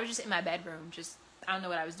 I was just in my bedroom, I don't know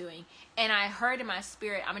what I was doing, and I heard in my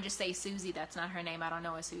spirit, I'm going to just say Susie, that's not her name, I don't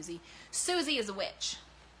know a Susie. Susie is a witch.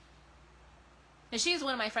 And she's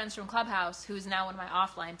one of my friends from Clubhouse, who's now one of my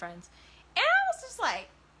offline friends. And I was just like,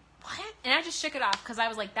 what? And I just shook it off, because I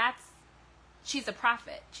was like, she's a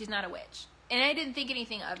prophet, she's not a witch. And I didn't think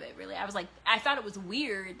anything of it, really. I was like, I thought it was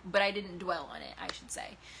weird, but I didn't dwell on it, I should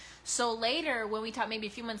say. So later, when we talked, maybe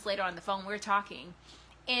a few months later on the phone, we were talking,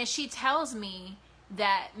 and she tells me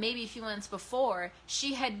that maybe a few months before,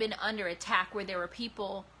 she had been under attack where there were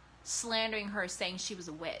people slandering her, saying she was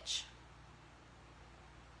a witch.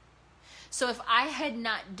 So if I had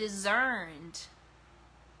not discerned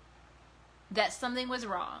that something was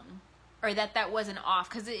wrong, or that wasn't off,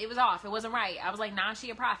 because it was off, it wasn't right, I was like, nah, she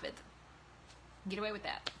a prophet. Get away with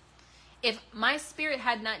that. If my spirit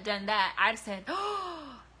had not done that, I'd said,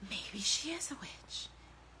 oh, maybe she is a witch.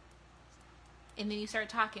 And then you start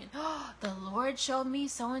talking, oh, the Lord showed me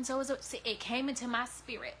so-and-so is a witch. See, it came into my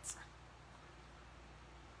spirit.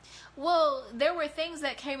 Well, there were things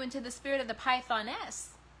that came into the spirit of the Pythoness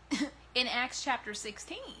in Acts chapter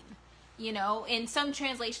 16. You know, and some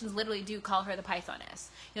translations literally do call her the Pythoness.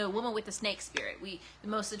 You know, the woman with the snake spirit.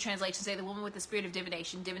 Most of the translations say the woman with the spirit of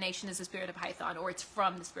divination. Divination is the spirit of Python, or it's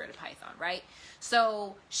from the spirit of Python, right?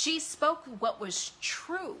 So she spoke what was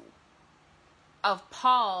true of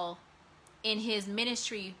Paul in his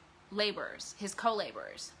ministry laborers, his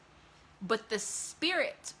co-laborers. But the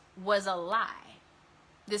spirit was a lie.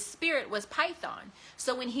 The spirit was Python.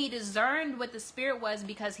 So when he discerned what the spirit was,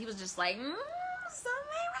 because he was just like, something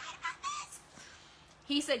right about this,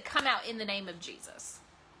 he said, come out in the name of Jesus.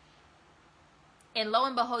 And lo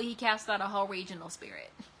and behold, he cast out a whole regional spirit.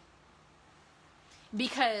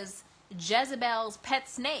 Because Jezebel's pet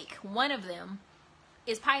snake, one of them,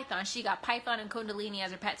 is Python. She got Python and Kundalini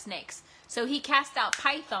as her pet snakes. So he cast out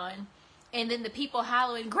Python, and then the people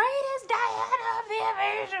howling, great is Diana of the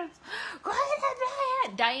Ephesians! Great is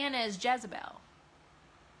Diana! Diana is Jezebel.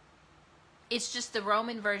 It's just the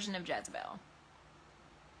Roman version of Jezebel.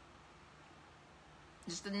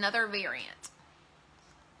 Just another variant.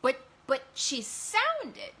 But she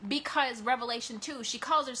sounded, because Revelation 2, she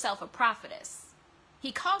calls herself a prophetess.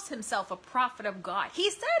 He calls himself a prophet of God. He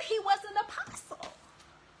said he was an apostle.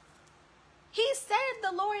 He said,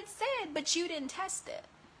 the Lord said, but you didn't test it.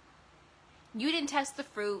 You didn't test the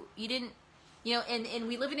fruit. You didn't, you know, and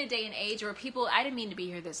we live in a day and age where people, I didn't mean to be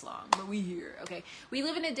here this long, but we here, okay? We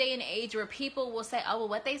live in a day and age where people will say, oh, well,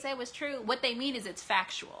 what they said was true. What they mean is it's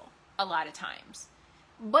factual a lot of times.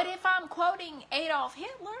 But if I'm quoting Adolf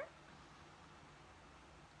Hitler,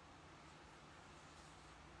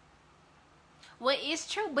 well,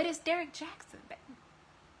 it's true, but it's Derek Jackson, baby.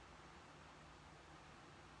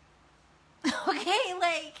 Okay,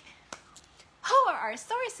 like, who are our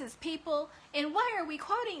sources, people? And why are we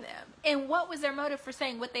quoting them? And what was their motive for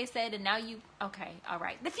saying what they said? And now you, okay, all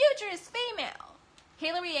right. The future is female.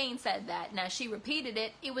 Hillary ain't said that. Now, she repeated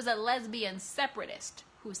it. It was a lesbian separatist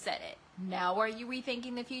who said it. Now, are you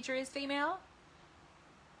rethinking the future is female?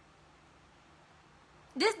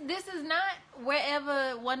 This is not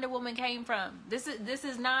wherever Wonder Woman came from. This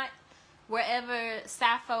is not wherever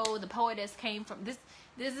Sappho, the poetess, came from.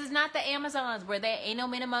 This is not the Amazons where there ain't no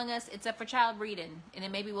men among us except for child breeding, and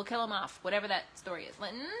then maybe we'll kill them off, whatever that story is.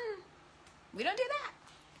 Like, we don't do that.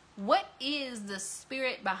 What is the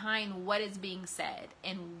spirit behind what is being said,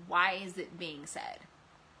 and why is it being said?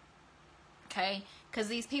 Okay? Because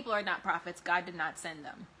these people are not prophets. God did not send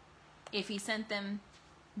them. If he sent them,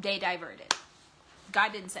 they diverted.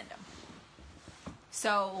 God didn't send them.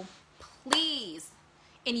 So, please,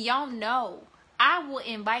 and y'all know, I will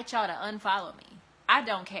invite y'all to unfollow me. I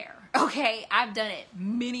don't care, okay? I've done it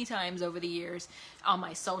many times over the years on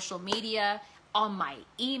my social media, on my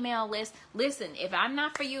email list. Listen, if I'm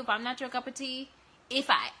not for you, if I'm not your cup of tea, if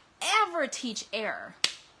I ever teach error,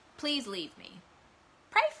 please leave me.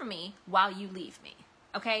 Pray for me while you leave me.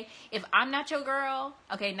 Okay? If I'm not your girl,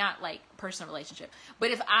 okay, not like personal relationship,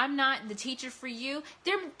 but if I'm not the teacher for you,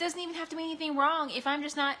 there doesn't even have to be anything wrong. If I'm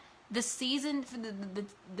just not the season,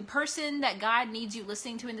 the person that God needs you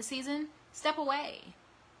listening to in the season, step away.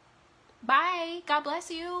 Bye. God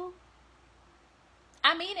bless you.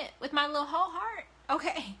 I mean it with my little whole heart.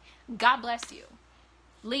 Okay. God bless you.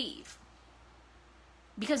 Leave.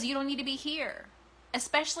 Because you don't need to be here.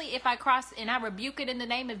 Especially if I cross, and I rebuke it in the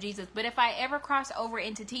name of Jesus, but if I ever cross over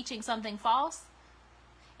into teaching something false,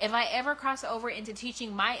 if I ever cross over into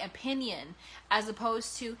teaching my opinion as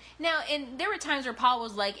opposed to, now, and there were times where Paul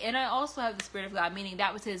was like, and I also have the Spirit of God, meaning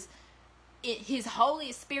that was his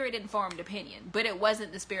Holy Spirit informed opinion, but it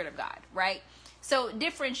wasn't the Spirit of God, right? So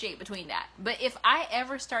differentiate between that. But if I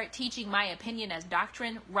ever start teaching my opinion as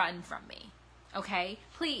doctrine, run from me. Okay?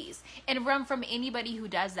 Please. And run from anybody who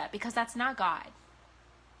does that, because that's not God.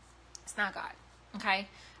 It's not God. Okay?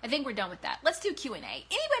 I think we're done with that. Let's do Q&A.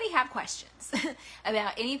 Anybody have questions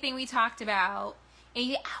about anything we talked about?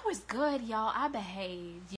 And I was good, y'all. I behaved.